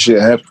make the shit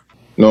happen.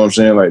 You know what I'm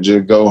saying? Like,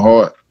 just go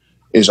hard.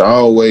 It's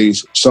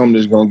always something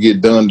that's gonna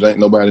get done that ain't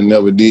nobody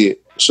never did.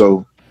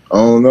 So I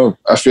don't know.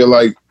 I feel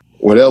like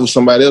whatever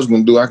somebody else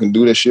gonna do, I can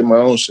do that shit my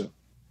own self.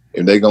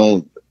 If they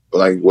gonna,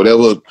 like,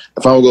 whatever,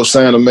 if I'm gonna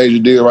sign a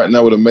major deal right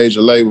now with a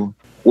major label,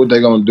 what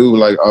they gonna do?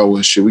 Like, oh,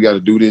 well, shit, we gotta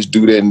do this,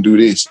 do that, and do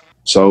this.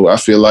 So I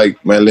feel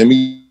like, man, let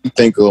me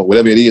think of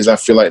whatever it is I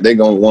feel like they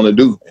gonna want to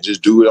do and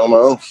just do it on my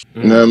own.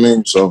 You know what I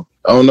mean? So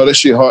I don't know. That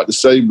shit hard to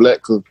say, Black,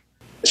 because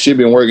shit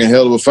been working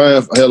hell of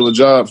a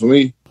job for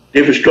me.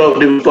 Different stroke,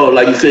 different fault.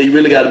 Like you said, you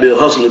really got to be a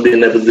hustler to be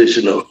in that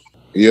position, though.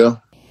 Yeah.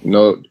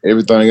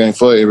 everything ain't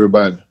for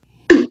everybody.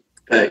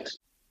 Thanks.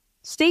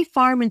 State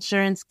Farm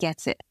Insurance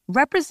gets it.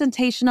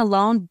 Representation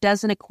alone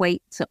doesn't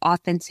equate to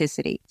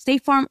authenticity.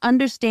 State Farm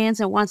understands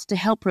and wants to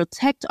help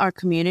protect our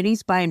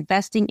communities by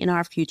investing in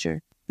our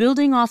future,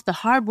 building off the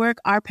hard work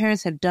our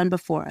parents have done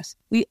before us.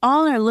 We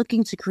all are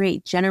looking to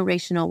create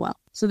generational wealth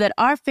so that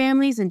our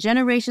families and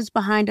generations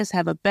behind us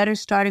have a better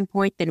starting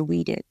point than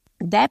we did.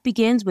 That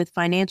begins with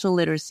financial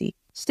literacy.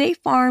 State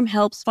Farm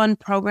helps fund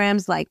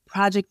programs like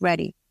Project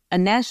Ready, a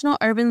National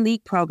Urban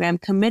League program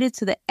committed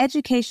to the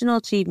educational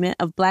achievement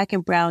of Black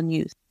and Brown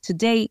youth. To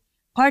date,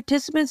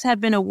 participants have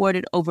been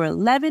awarded over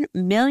 $11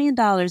 million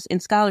in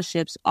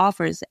scholarships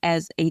offers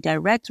as a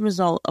direct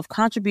result of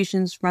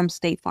contributions from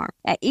State Farm.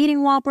 At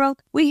Eating While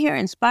Broke, we hear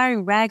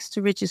inspiring rags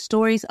to riches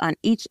stories on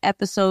each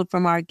episode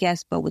from our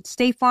guests, but with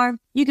State Farm,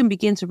 you can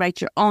begin to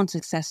write your own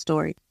success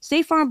story.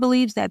 State Farm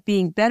believes that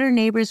being better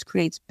neighbors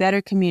creates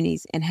better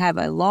communities and have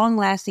a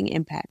long-lasting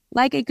impact.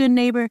 Like a good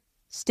neighbor,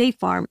 State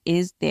Farm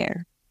is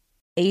there.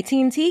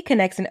 AT&T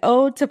connects an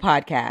ode to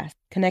podcasts.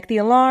 Connect the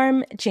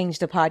alarm, change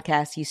the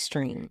podcast you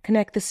stream.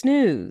 Connect the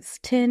snooze,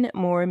 10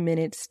 more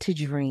minutes to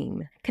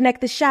dream. Connect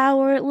the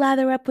shower,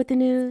 lather up with the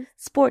news,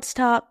 sports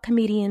talk,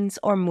 comedians,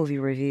 or movie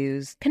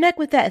reviews. Connect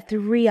with that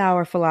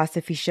 3-hour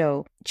philosophy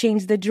show.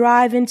 Change the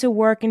drive into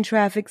work and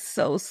traffic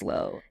so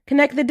slow.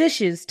 Connect the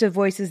dishes to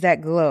voices that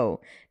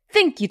glow.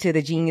 Thank you to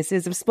the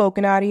geniuses of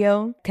spoken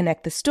audio.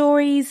 Connect the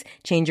stories,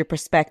 change your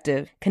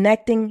perspective.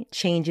 Connecting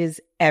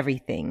changes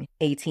everything.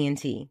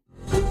 AT&T.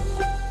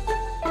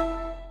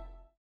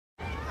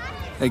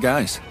 Hey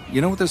guys,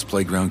 you know what this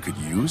playground could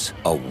use?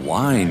 A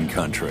wine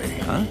country,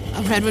 huh?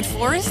 A redwood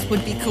forest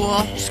would be cool.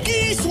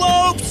 Ski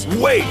slopes!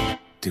 Wait!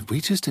 Did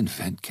we just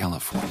invent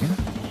California?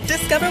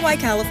 Discover why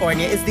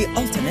California is the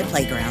ultimate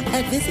playground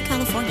at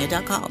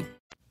visitcalifornia.com.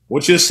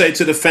 What you say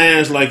to the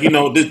fans, like,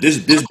 this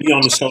be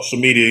on the social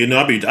media,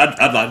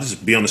 I'd like to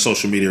be on the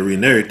social media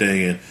reading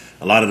everything, and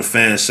a lot of the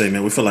fans say,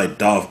 man, we feel like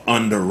Dolph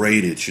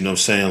underrated, you know what I'm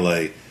saying?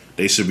 Like,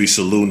 they should be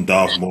saluting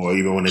Dolph more,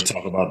 even when they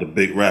talk about the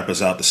big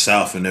rappers out the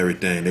South and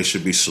everything. They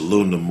should be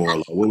saluting them more.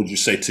 Like, what would you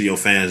say to your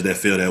fans that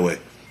feel that way?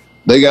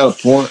 They got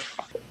a point.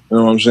 You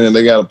know what I'm saying?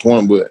 They got a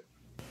point, but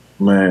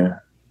man,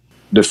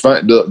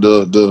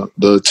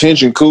 the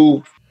attention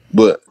cool,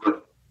 but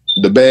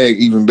the bag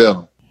even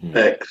better.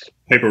 Thanks.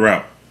 Paper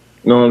route.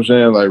 You know what I'm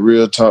saying? Like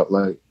real talk,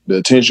 like the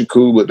attention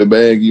cool, but the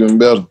bag even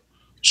better.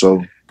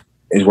 So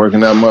it's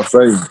working out in my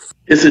favor.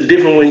 It's a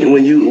different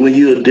when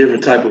you're a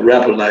different type of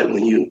rapper. Like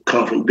when you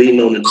come from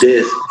being on the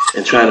desk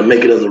and trying to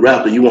make it as a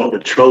rapper, you want the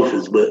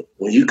trophies. But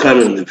when you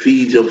come in to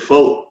feed your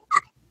folk,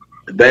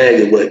 the bag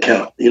is what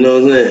counts. You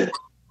know what I'm saying?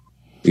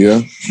 Yeah.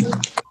 You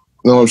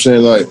know what I'm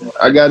saying? Like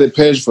I got a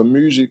passion for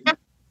music.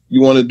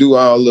 You want to do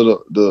all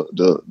of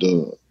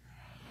the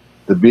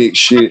big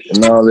shit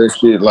and all that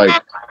shit.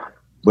 Like,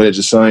 but at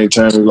the same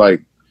time,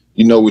 like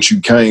you know what you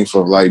came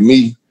for. Like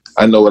me,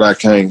 I know what I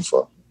came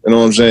for. You know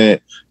what I'm saying?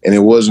 And it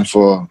wasn't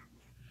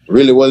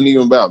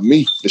even about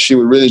me. The shit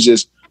was really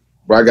just,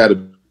 bro, I got to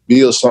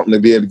build something to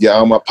be able to get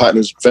all my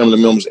partners,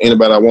 family members,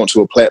 anybody I want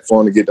to a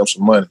platform to get them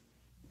some money.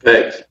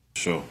 Thanks.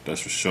 Sure,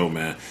 that's for sure,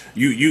 man.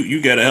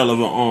 You got a hell of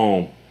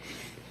a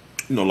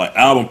like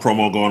album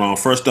promo going on.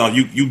 First off,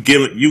 you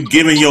giving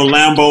your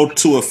Lambo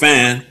to a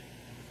fan.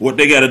 What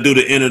they got to do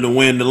to enter to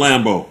win the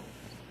Lambo?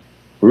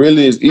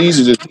 Really, it's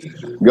easy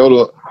to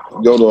go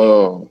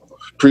to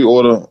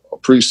pre-order,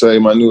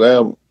 pre-save my new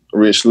album,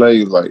 Rich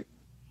Slave. Like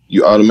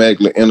you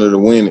automatically enter to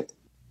win it.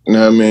 You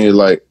know what I mean?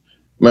 Like,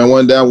 man,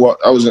 one day I went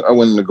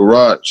in the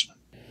garage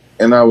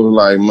and I was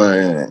like,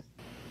 man,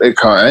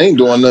 I ain't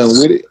doing nothing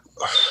with it.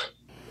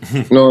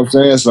 You know what I'm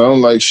saying? So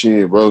I'm like,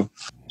 shit, bro.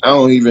 I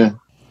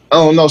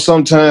don't know.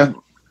 Sometimes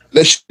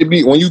that shit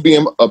be, when you be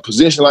in a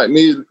position like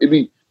me,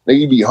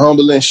 you be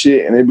humble and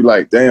shit, and it be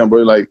like, damn,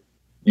 bro, like,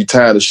 you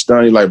tired of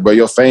stunning. Like, bro,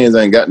 your fans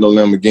ain't got no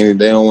Lamborghini.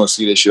 They don't want to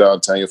see that shit all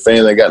the time. Your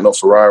fans ain't got no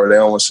Ferrari. They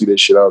don't want to see that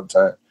shit all the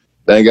time.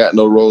 They ain't got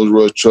no Rolls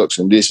Royce trucks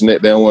and this and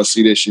that. They don't want to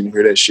see that shit and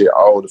hear that shit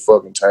all the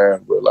fucking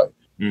time, bro. Like,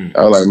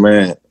 I was like,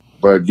 man,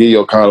 bro, give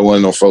your car to one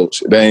of them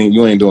folks.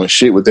 You ain't doing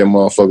shit with that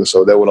motherfucker,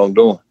 so that's what I'm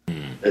doing.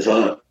 That's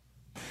hard.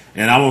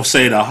 And I'm going to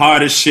say the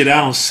hardest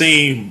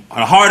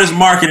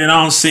marketing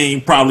I don't seen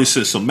probably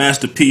since some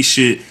Masterpiece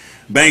shit.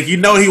 Bank, he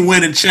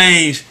went and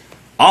changed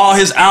all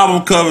his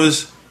album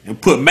covers and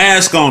put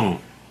masks on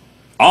them.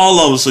 All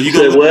of them. So you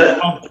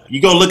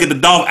go look at the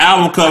Dolph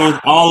album covers,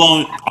 all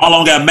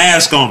on got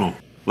masks on them.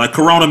 Like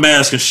Corona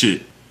mask and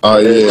shit. Oh,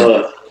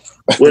 yeah.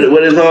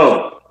 What is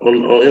on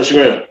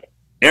Instagram?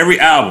 Every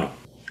album.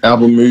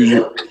 Apple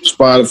Music,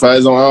 Spotify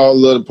is on all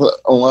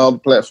the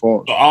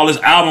platforms. So all his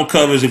album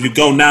covers, if you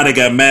go now, they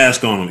got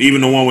masks on them.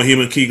 Even the one with him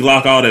and Key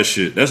Glock, all that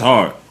shit. That's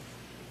hard.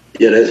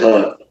 Yeah, that's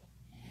hard.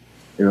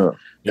 Yeah.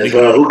 That's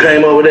hard. Who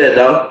came over there,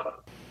 dog?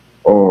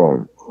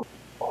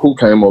 Who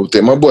came over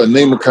there? My boy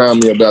Nima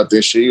called me about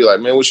this shit. He was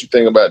like, man, what you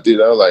think about this?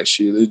 I was like,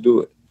 shit, let's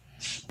do it.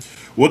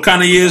 What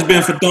kind of year it's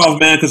been for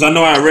Dolph, man? Because I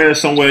know I read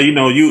somewhere,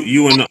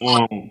 you and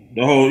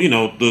the whole,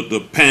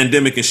 the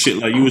pandemic and shit.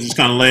 Like you was just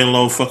kind of laying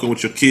low, fucking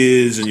with your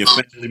kids and your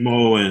family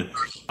more. And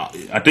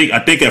I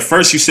think at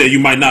first you said you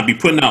might not be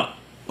putting out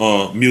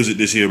music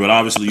this year, but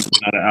obviously you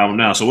putting out an album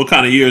now. So what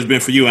kind of year has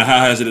been for you, and how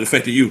has it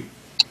affected you?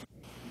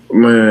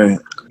 Man,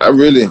 I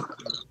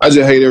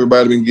just hate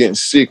everybody been getting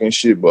sick and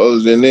shit. But other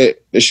than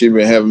that, this shit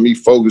been having me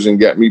focused and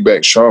got me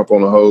back sharp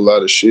on a whole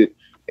lot of shit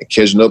and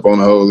catching up on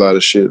a whole lot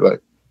of shit, like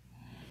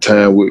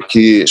time with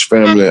kids,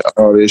 family,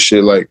 all this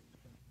shit. Like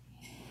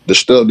the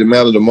stuff that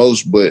matter the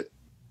most, but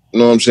you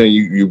know what I'm saying?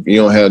 You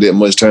don't have that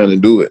much time to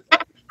do it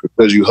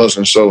because you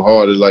hustling so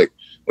hard. It's like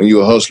when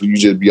you're a hustler, you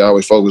just be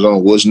always focused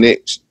on what's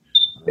next.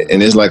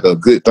 And it's like a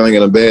good thing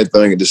and a bad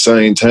thing at the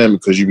same time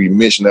because you be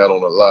missing out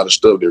on a lot of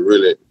stuff that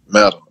really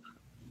matter.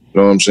 You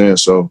know what I'm saying?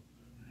 So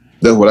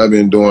that's what I've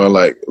been doing,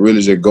 like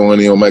really just going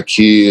in on my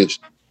kids.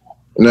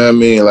 You know what I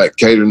mean? Like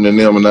catering to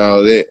them and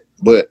all that.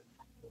 But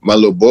my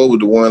little boy was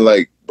the one,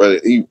 like, brother,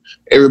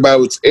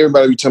 everybody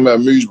be talking about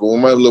music, but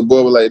when my little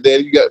boy was like,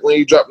 Daddy, when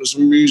you dropping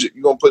some music,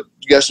 you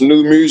got some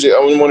new music? I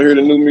only want to hear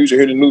the new music,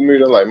 I'm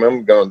like, man,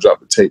 I'm gonna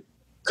drop the tape.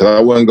 Cause I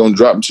wasn't gonna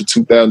drop until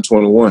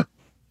 2021.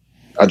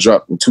 I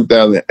dropped in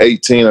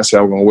 2018. I said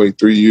I was gonna wait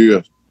 3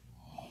 years.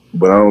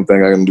 But I don't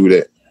think I can do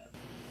that.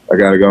 I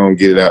gotta go and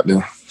get it out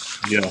there.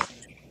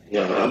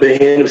 Yeah, I've been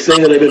hearing them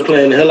single. They've been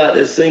playing the hell out of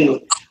that single.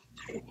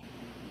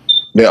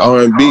 That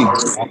R&B.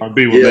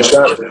 R&B with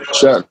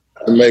Shot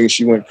to Megan,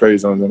 she went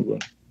crazy on them, bro.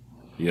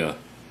 Yeah.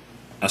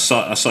 I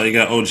saw you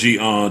got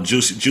OG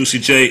Juicy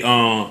J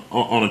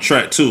on a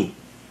track too.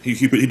 He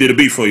did a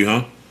beat for you,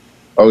 huh?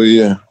 Oh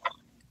yeah.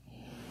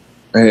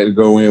 I had to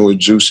go in with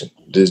Juicy.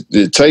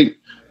 The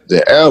tape,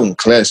 the album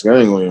classic, I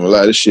ain't gonna even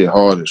lie, this shit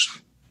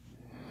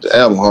the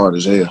album hard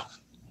as hell.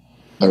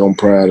 Like I'm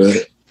proud of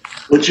it.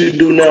 What you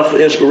do now for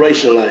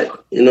inspiration, like,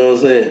 you know what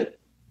I'm saying?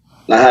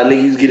 Like how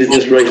niggas get his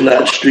inspiration out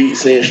the street,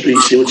 saying street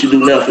shit. What you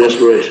do now for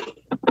inspiration?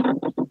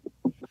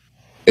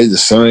 It's the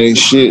same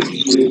shit.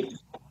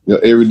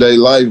 Your everyday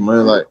life,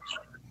 man. Like,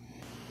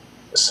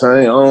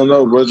 same, I don't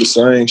know, bro, the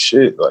same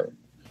shit. Like, you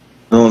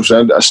know what I'm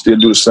saying? I still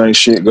do the same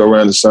shit, go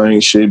around the same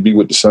shit, be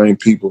with the same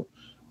people.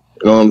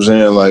 You know what I'm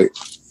saying? Like,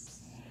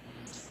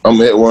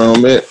 I'm at where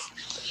I'm at.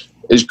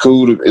 It's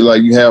cool to,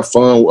 like, you have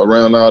fun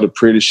around all the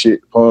pretty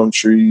shit, palm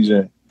trees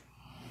and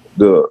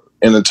the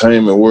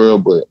entertainment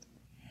world, but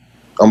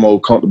I'm more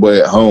comfortable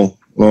at home.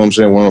 You know what I'm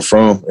saying? Where I'm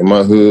from, in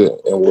my hood,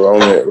 and where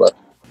I'm at. Like,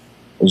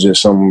 it's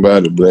just something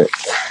about it, but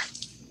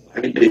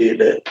I did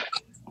that.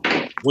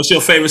 What's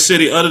your favorite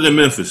city other than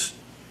Memphis?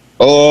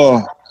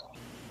 Oh,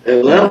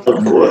 Atlanta,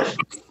 of course.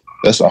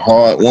 That's a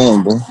hard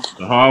one, bro.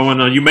 The hard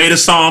one. You made a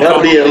song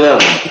called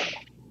Atlanta.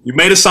 You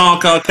made a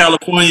song called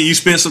California. You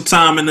spent some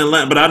time in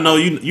Atlanta, but I know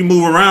you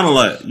move around a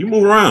lot. You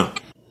move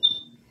around.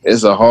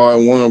 It's a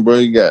hard one, bro.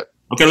 You got.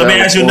 Okay, let me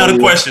ask you another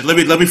question.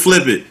 Let me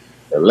flip it.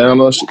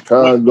 Atlanta,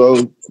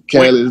 Chicago,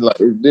 Cali, like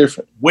it's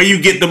different. Where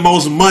you get the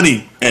most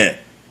money at?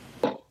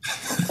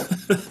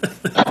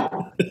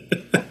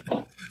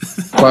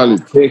 Probably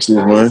Texas,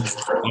 man.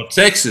 Oh,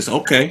 Texas,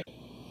 okay.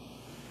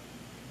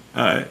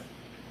 All right.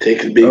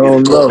 Texas big. I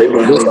don't know.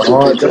 That's a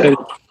hard thing.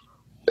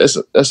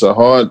 That's a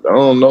hard. I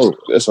don't know.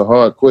 That's a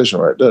hard question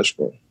right there,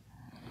 bro.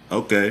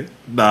 Okay.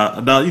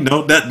 Nah, you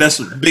know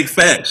that's big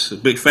facts.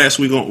 Big facts.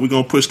 We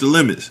gonna push the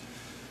limits.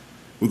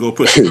 We gonna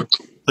push. So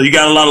you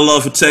got a lot of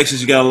love for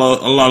Texas. You got a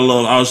lot of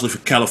love, obviously, for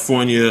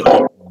California,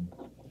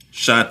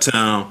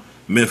 Chi-Town,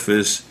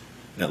 Memphis,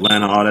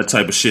 Atlanta, all that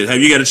type of shit. Have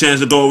you got a chance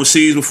to go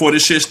overseas before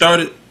this shit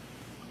started?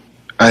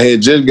 I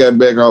had just got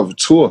back off a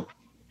tour,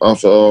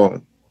 off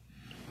the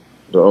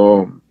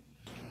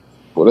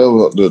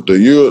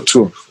Europe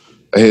tour.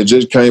 I had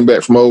just came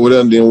back from over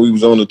there, and then we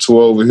was on the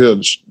tour over here.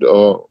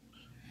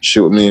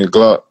 Shit with me and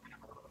Glock.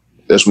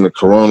 That's when the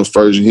corona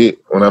first hit.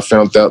 When I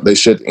found out they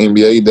shut the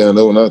NBA down,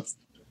 though, and I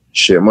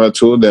shut my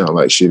tour down.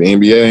 Like, shit, the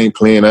NBA ain't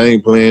playing, I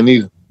ain't playing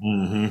either.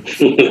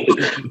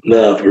 Mm-hmm.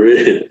 Nah, for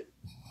real.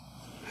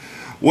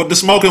 What the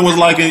smoking was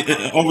like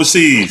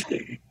overseas?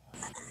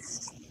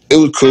 It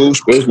was cool,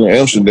 especially in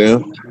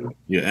Amsterdam.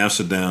 Yeah,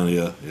 Amsterdam,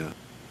 yeah.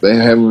 They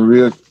having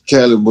real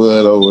Cali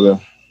bud over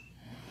there.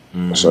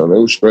 Mm-hmm. So they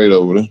was straight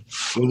over there.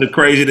 Was it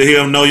crazy to hear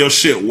them know your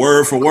shit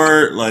word for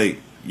word? Like,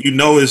 you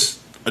know it's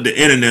the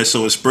internet,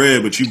 so it's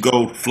spread, but you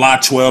go fly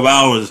 12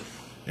 hours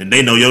and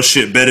they know your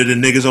shit better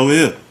than niggas over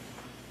here.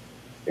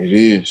 It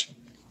is.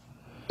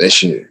 That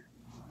shit.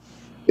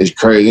 It's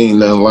crazy. Ain't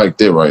nothing like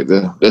that right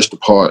there. That's the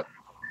part.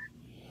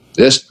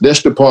 That's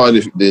the part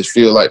that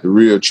feel like the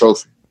real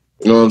trophy.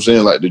 You know what I'm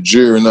saying? Like the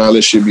jury and all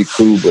that shit be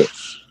cool, but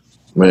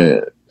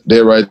man,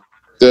 that right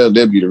there,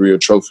 that'd be the real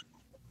trophy.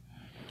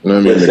 You know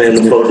what I mean? You're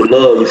saying about the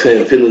love, you're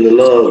saying feeling the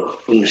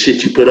love from the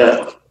shit you put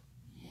out.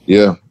 Yeah.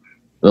 You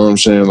know what I'm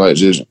saying? Like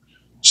just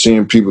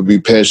seeing people be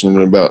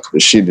passionate about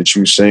the shit that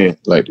you saying,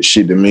 like the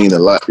shit that mean a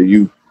lot to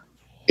you.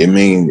 It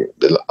mean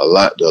a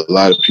lot to a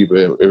lot of people,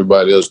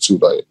 everybody else too.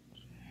 Like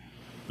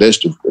that's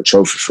the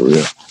trophy for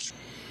real.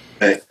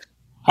 Right.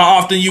 How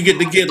often you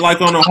get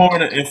like on the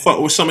horn and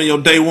fuck with some of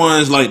your day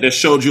ones like that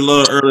showed you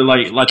love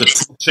early, like the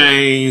 2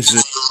 Chainz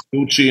and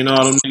Gucci and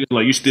all them niggas?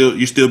 Like you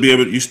still be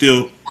able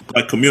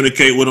like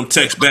communicate with them,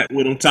 text back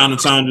with them time to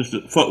time just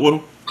to fuck with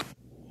them.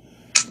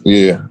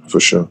 Yeah, for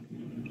sure.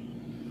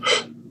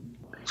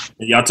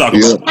 And y'all talk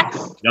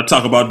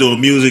about doing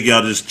music.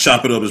 Y'all just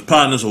chop it up as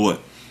partners or what?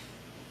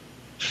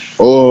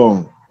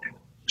 Oh,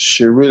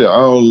 shit, really, I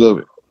don't love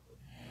it.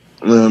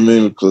 You know what I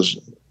mean? Because,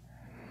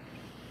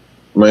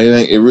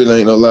 man, it really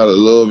ain't a lot of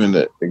love in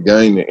the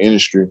game, the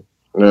industry.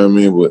 You know what I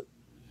mean? But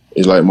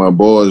it's like my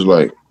boys,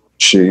 like,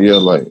 shit, yeah,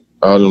 like,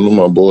 I don't know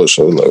my boys,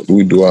 so, like,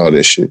 we do all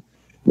that shit.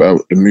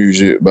 About the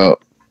music,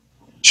 about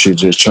shit,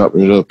 just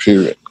chopping it up,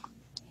 period.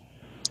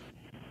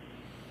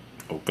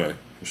 Okay,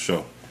 for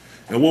sure.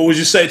 And what would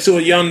you say to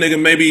a young nigga,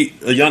 maybe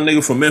a young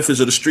nigga from Memphis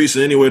or the streets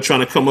or anywhere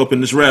trying to come up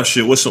in this rap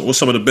shit? What's some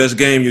of the best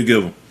game you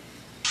give them?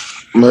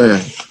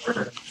 Man,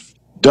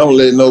 don't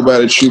let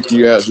nobody trick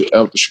you out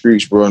the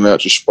streets, bro, and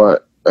out your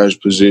spot, out your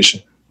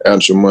position,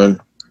 out your money.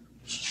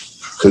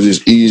 Because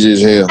it's easy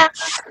as hell.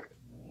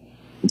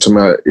 I'm talking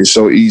about it's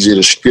so easy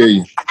to scare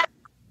you.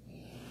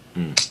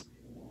 You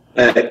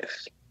know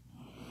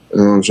what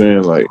I'm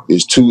saying? Like,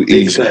 it's too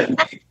easy.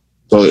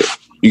 So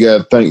you got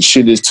to think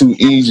shit is too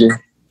easy.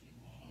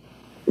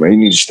 Man, you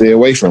need to stay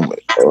away from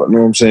it. You know what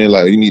I'm saying?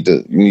 Like, you need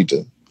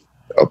to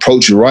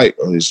approach it right.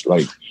 Or it's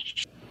like,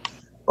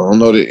 I don't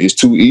know, that it's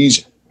too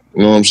easy.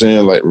 You know what I'm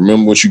saying? Like,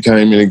 remember what you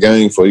came in the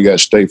game for. You got to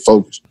stay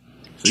focused.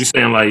 So you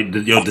saying like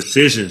your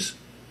decisions,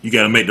 you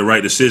got to make the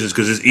right decisions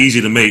because it's easy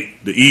to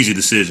make the easy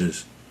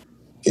decisions.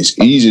 It's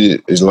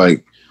easy. It's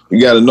like you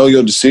got to know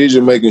your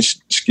decision making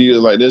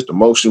skills. Like, that's the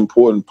most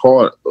important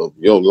part of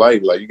your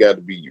life. Like, you got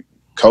to be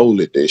cold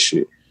at that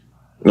shit.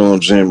 You know what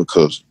I'm saying?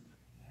 Because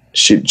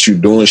shit you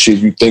doing, shit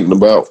you thinking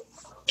about,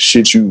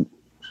 shit you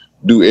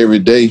do every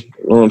day.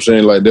 You know what I'm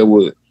saying? Like, that's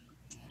what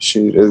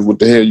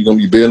the hell you gonna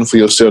be building for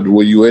yourself to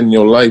where you at in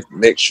your life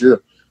next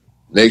year,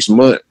 next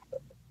month.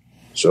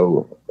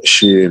 So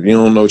shit, if you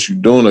don't know what you're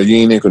doing or you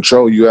ain't in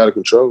control, you out of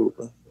control,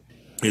 bro.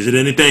 Is it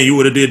anything you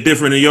would have did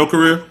different in your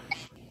career?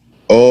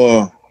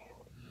 I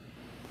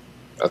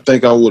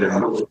think I would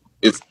have,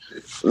 if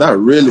not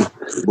really,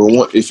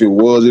 but if it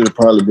was, it'd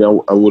probably be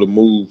I would have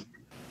moved.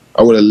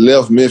 I would have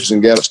left Memphis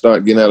and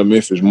start getting out of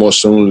Memphis more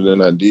sooner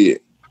than I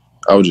did.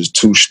 I was just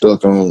too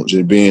stuck on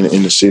just being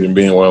in the city and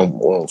being where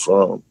I'm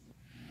from.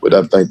 But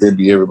I think that'd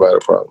be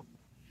everybody's problem.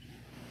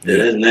 Yeah,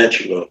 that's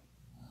natural.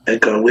 I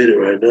come with it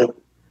right now.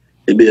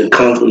 It be a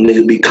comfortable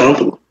nigga be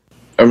comfortable.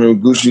 I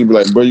remember Gucci be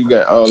like, bro, you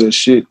got all this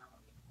shit.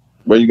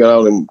 Bro, you got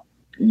all them,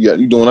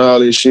 you doing all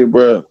this shit,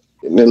 bro.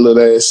 In that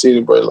little ass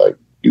city, bro. Like,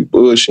 you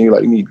bullshit.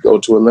 Like, you need to go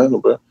to Atlanta,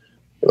 bro.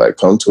 Like,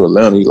 come to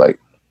Atlanta. You like,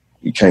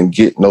 you can't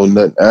get nothing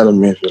out of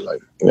Memphis.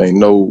 Like, it ain't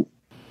no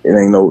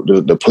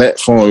the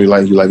platform. You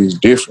like it's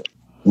different.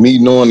 Me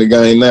knowing the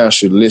game now,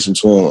 should listen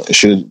to him. It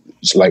should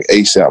just like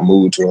ASAP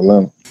move to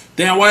Atlanta.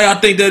 Damn, why y'all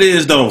think that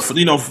is though?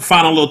 You know,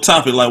 final little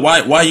topic. Like,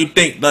 why you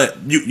think that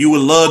you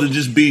would love to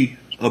just be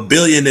a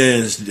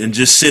billionaire and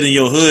just sit in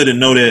your hood and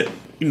know that,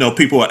 you know,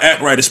 people will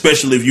act right,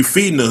 especially if you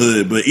feeding the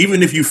hood. But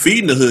even if you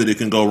feeding the hood, it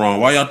can go wrong.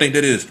 Why y'all think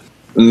that is?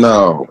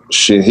 No,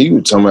 shit. He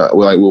was talking about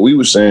like what we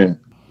were saying.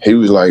 He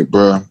was like,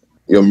 bro,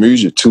 your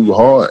music too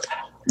hard.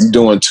 You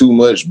doing too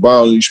much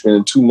balling. You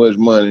spending too much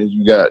money.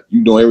 You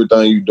doing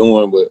everything you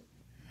doing, but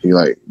he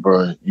like,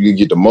 bro, you can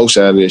get the most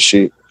out of this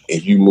shit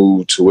if you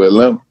move to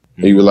Atlanta.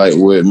 Mm-hmm. He was like,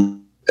 well,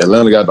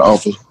 Atlanta got the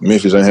offer.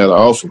 Memphis ain't had the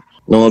offer. You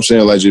know what I'm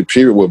saying? Like, just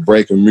period with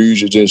breaking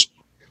music, just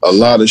a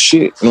lot of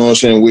shit. You know what I'm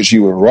saying? Which he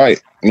was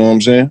right. You know what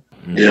I'm saying?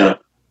 Yeah.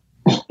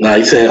 Now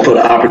you saying for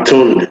the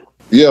opportunity.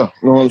 Yeah.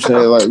 You know what I'm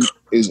saying? Like,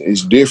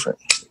 it's different.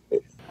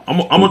 I'm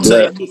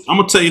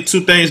gonna tell you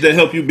two things that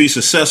help you be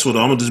successful.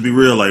 Though I'm gonna just be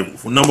real.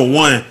 Like, number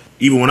one,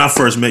 even when I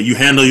first met you,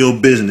 handle your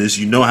business.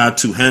 You know how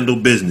to handle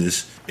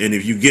business. And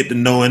if you get to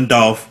knowing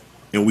Dolph,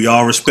 and we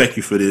all respect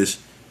you for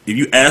this, if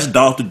you ask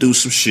Dolph to do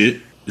some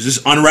shit, it's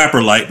just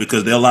unrapper-like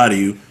because they'll lie to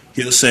you.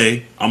 He'll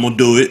say, I'm going to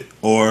do it,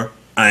 or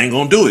I ain't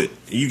going to do it.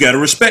 And you got to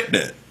respect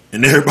that.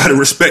 And everybody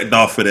respect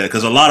Dolph for that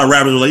because a lot of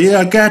rappers are like, yeah,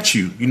 I got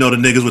you. You know, the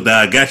niggas with the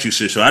I got you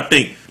shit. So I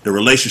think the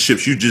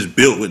relationships you just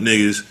built with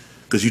niggas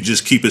because you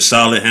just keep it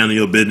solid, handle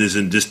your business,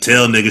 and just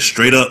tell niggas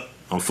straight up,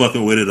 I'm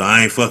fucking with it or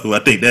I ain't fucking with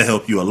it. I think that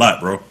helped you a lot,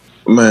 bro.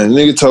 Man,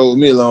 nigga told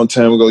me a long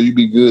time ago, you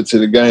be good to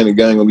the gang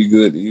gonna be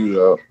good to you,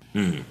 dog.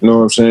 You know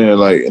what I'm saying?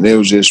 Like, and it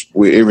was just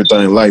with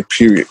everything in life,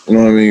 period. You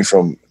know what I mean?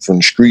 From the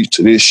streets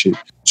to this shit.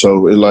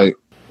 So it like,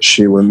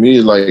 shit with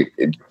me, like,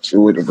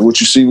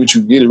 what you see, what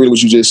you get, really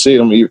what you just said,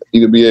 I'm gonna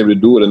either be able to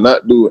do it or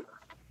not do it.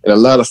 And a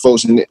lot of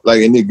folks in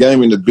the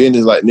game, in the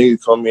business, like,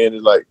 niggas come in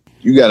and like,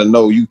 you gotta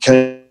know you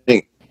can't,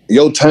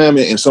 your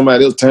timing and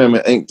somebody else's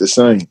timing ain't the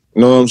same.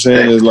 You know what I'm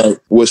saying? It's like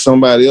what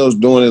somebody else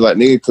doing is like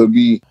nigga could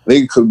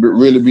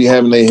really be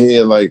having their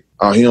head like,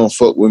 oh, he don't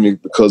fuck with me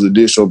because of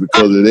this or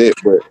because of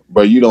that.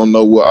 But you don't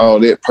know what all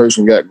that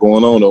person got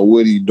going on or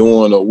what he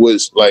doing or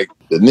what's like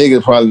the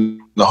nigga probably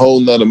in a whole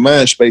nother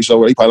mind space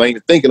over. He probably ain't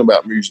even thinking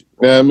about music.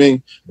 You know what I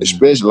mean?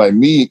 Especially like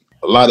me,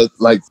 a lot of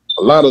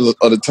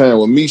the time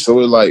with me. So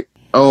it's like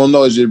I don't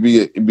know. It'd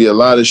be a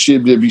lot of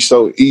shit. It'd be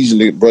so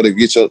easily, brother,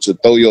 get you to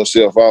throw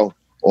yourself off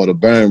or to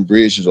burn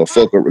bridges or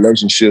fuck up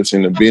relationships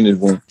in the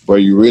business where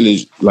you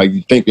really like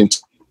you thinking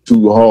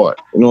too hard.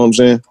 You know what I'm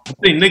saying? I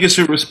think niggas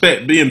should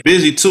respect being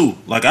busy too.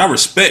 Like I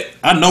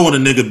know when a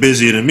nigga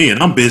busier than me,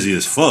 and I'm busy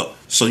as fuck.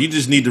 So you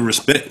just need to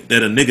respect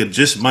that a nigga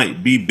just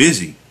might be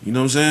busy. You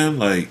know what I'm saying?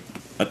 Like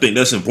I think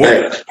that's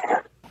important.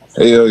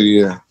 Hell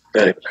yeah.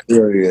 Hell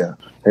yeah.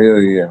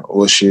 Hell yeah.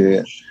 Well,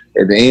 shit.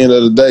 At the end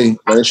of the day,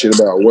 that shit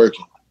about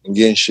working and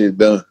getting shit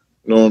done.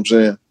 You know what I'm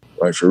saying?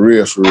 Like, for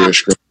real, Scream.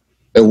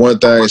 And one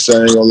thing, I ain't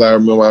gonna lie, I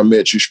remember I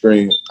met you,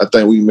 Scream. I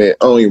think we met,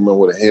 I don't even remember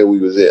where the hell we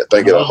was at. I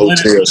think at a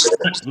hotel.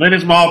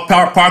 Lennox Mall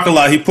parking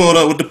lot, he pulled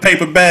up with the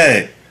paper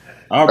bag.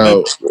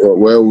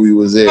 Where we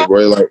was at,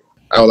 bro. Like,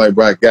 I was like,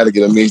 bro, I gotta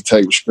get a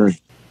mixtape with Scream.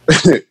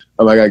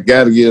 I'm like, I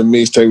gotta get a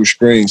mixtape with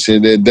Scream.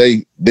 Since that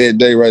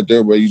day right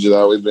there, bro, you just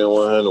always been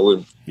 100 with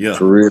me. Yeah.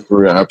 For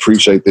real. I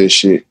appreciate that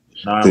shit.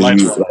 Nah,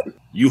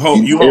 you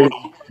hold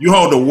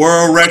the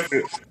world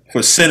record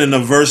for sending a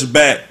verse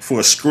back for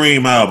a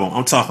Scream album.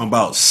 I'm talking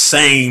about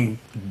same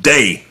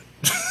day.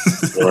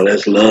 Oh,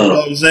 that's love. You know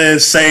what I'm saying?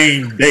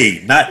 Same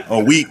day. Not a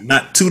week,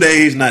 not 2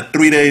 days, not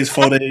 3 days,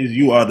 4 days.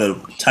 You are the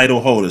title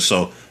holder.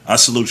 So I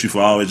salute you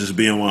for always just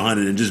being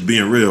 100 and just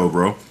being real,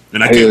 bro.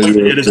 And I can't wait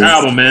to hear this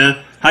album,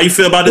 man. How you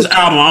feel about this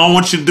album? I don't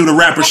want you to do the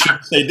rapper shit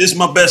and say, this is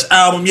my best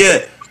album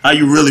yet. How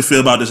you really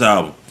feel about this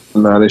album?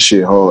 Nah, this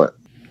shit hard.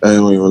 I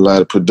ain't even lie.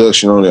 The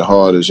production on it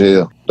hard as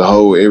hell. The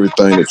whole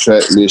everything, the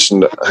track list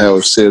and how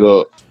it's set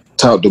up,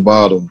 top to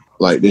bottom,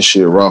 like this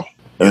shit raw.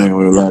 I ain't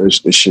gonna lie,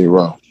 this shit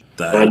raw.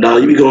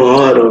 Dog, you be going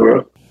hard though,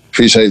 bro.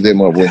 Appreciate that,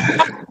 my boy.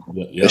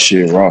 That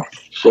shit raw.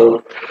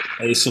 So,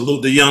 hey,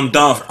 salute the Young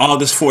Dolph.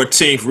 August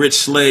 14th, Rich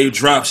Slave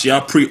drops.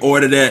 Y'all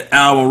pre-order that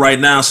album right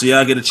now so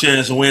y'all get a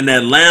chance to win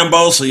that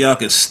Lambo so y'all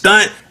can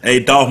stunt. Hey,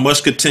 Dolph,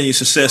 much continued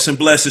success and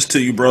blessings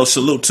to you, bro.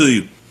 Salute to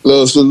you.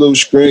 Love, salute,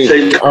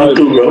 Scream. All right,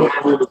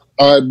 bro.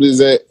 All right,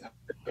 Blizzard.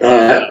 All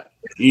right.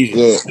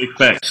 Easy. Big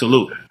facts.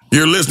 Salute.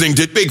 You're listening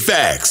to Big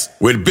Facts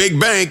with Big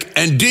Bank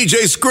and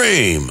DJ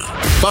Scream.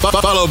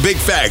 Follow Big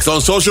Facts on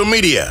social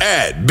media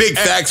at Big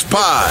Facts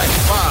Pod.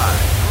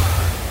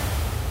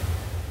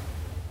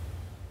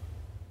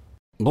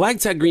 Black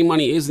Tech Green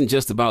Money isn't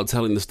just about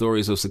telling the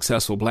stories of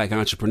successful black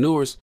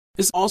entrepreneurs.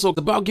 It's also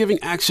about giving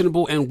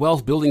actionable and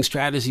wealth-building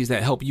strategies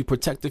that help you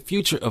protect the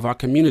future of our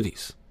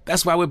communities.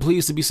 That's why we're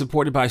pleased to be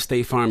supported by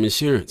State Farm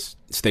Insurance.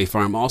 State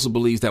Farm also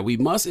believes that we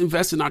must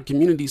invest in our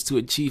communities to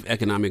achieve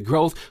economic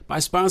growth by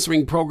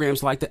sponsoring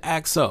programs like the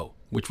ACT-SO,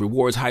 which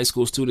rewards high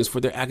school students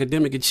for their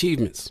academic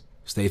achievements.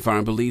 State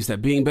Farm believes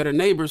that being better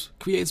neighbors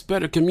creates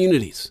better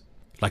communities.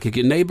 Like a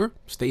good neighbor,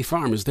 State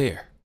Farm is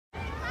there.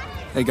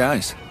 Hey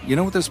guys, you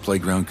know what this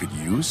playground could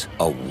use?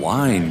 A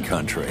wine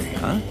country,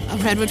 huh? A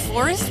redwood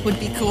forest would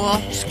be cool.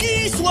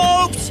 Ski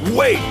slopes!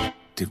 Wait!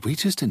 Did we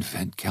just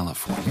invent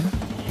California?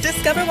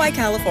 Discover why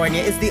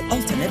California is the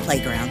ultimate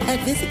playground at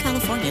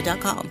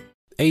visitcalifornia.com.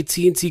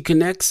 AT&T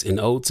connects an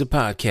ode to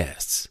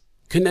podcasts.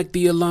 Connect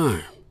the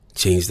alarm.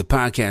 Change the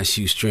podcast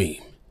you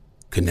stream.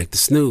 Connect the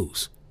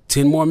snooze.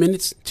 10 more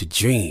minutes to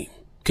dream.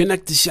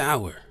 Connect the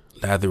shower.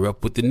 Lather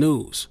up with the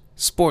news,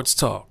 sports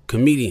talk,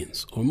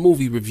 comedians, or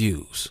movie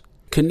reviews.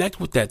 Connect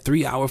with that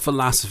 3-hour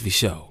philosophy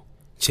show.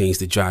 Change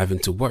the drive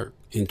into work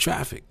in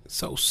traffic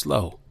so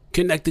slow.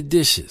 Connect the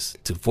dishes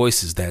to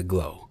voices that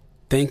glow.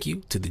 Thank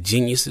you to the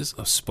geniuses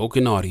of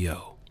spoken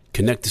audio.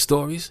 Connect the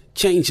stories,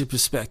 change your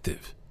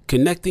perspective.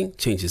 Connecting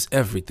changes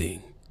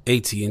everything.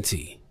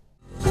 AT&T.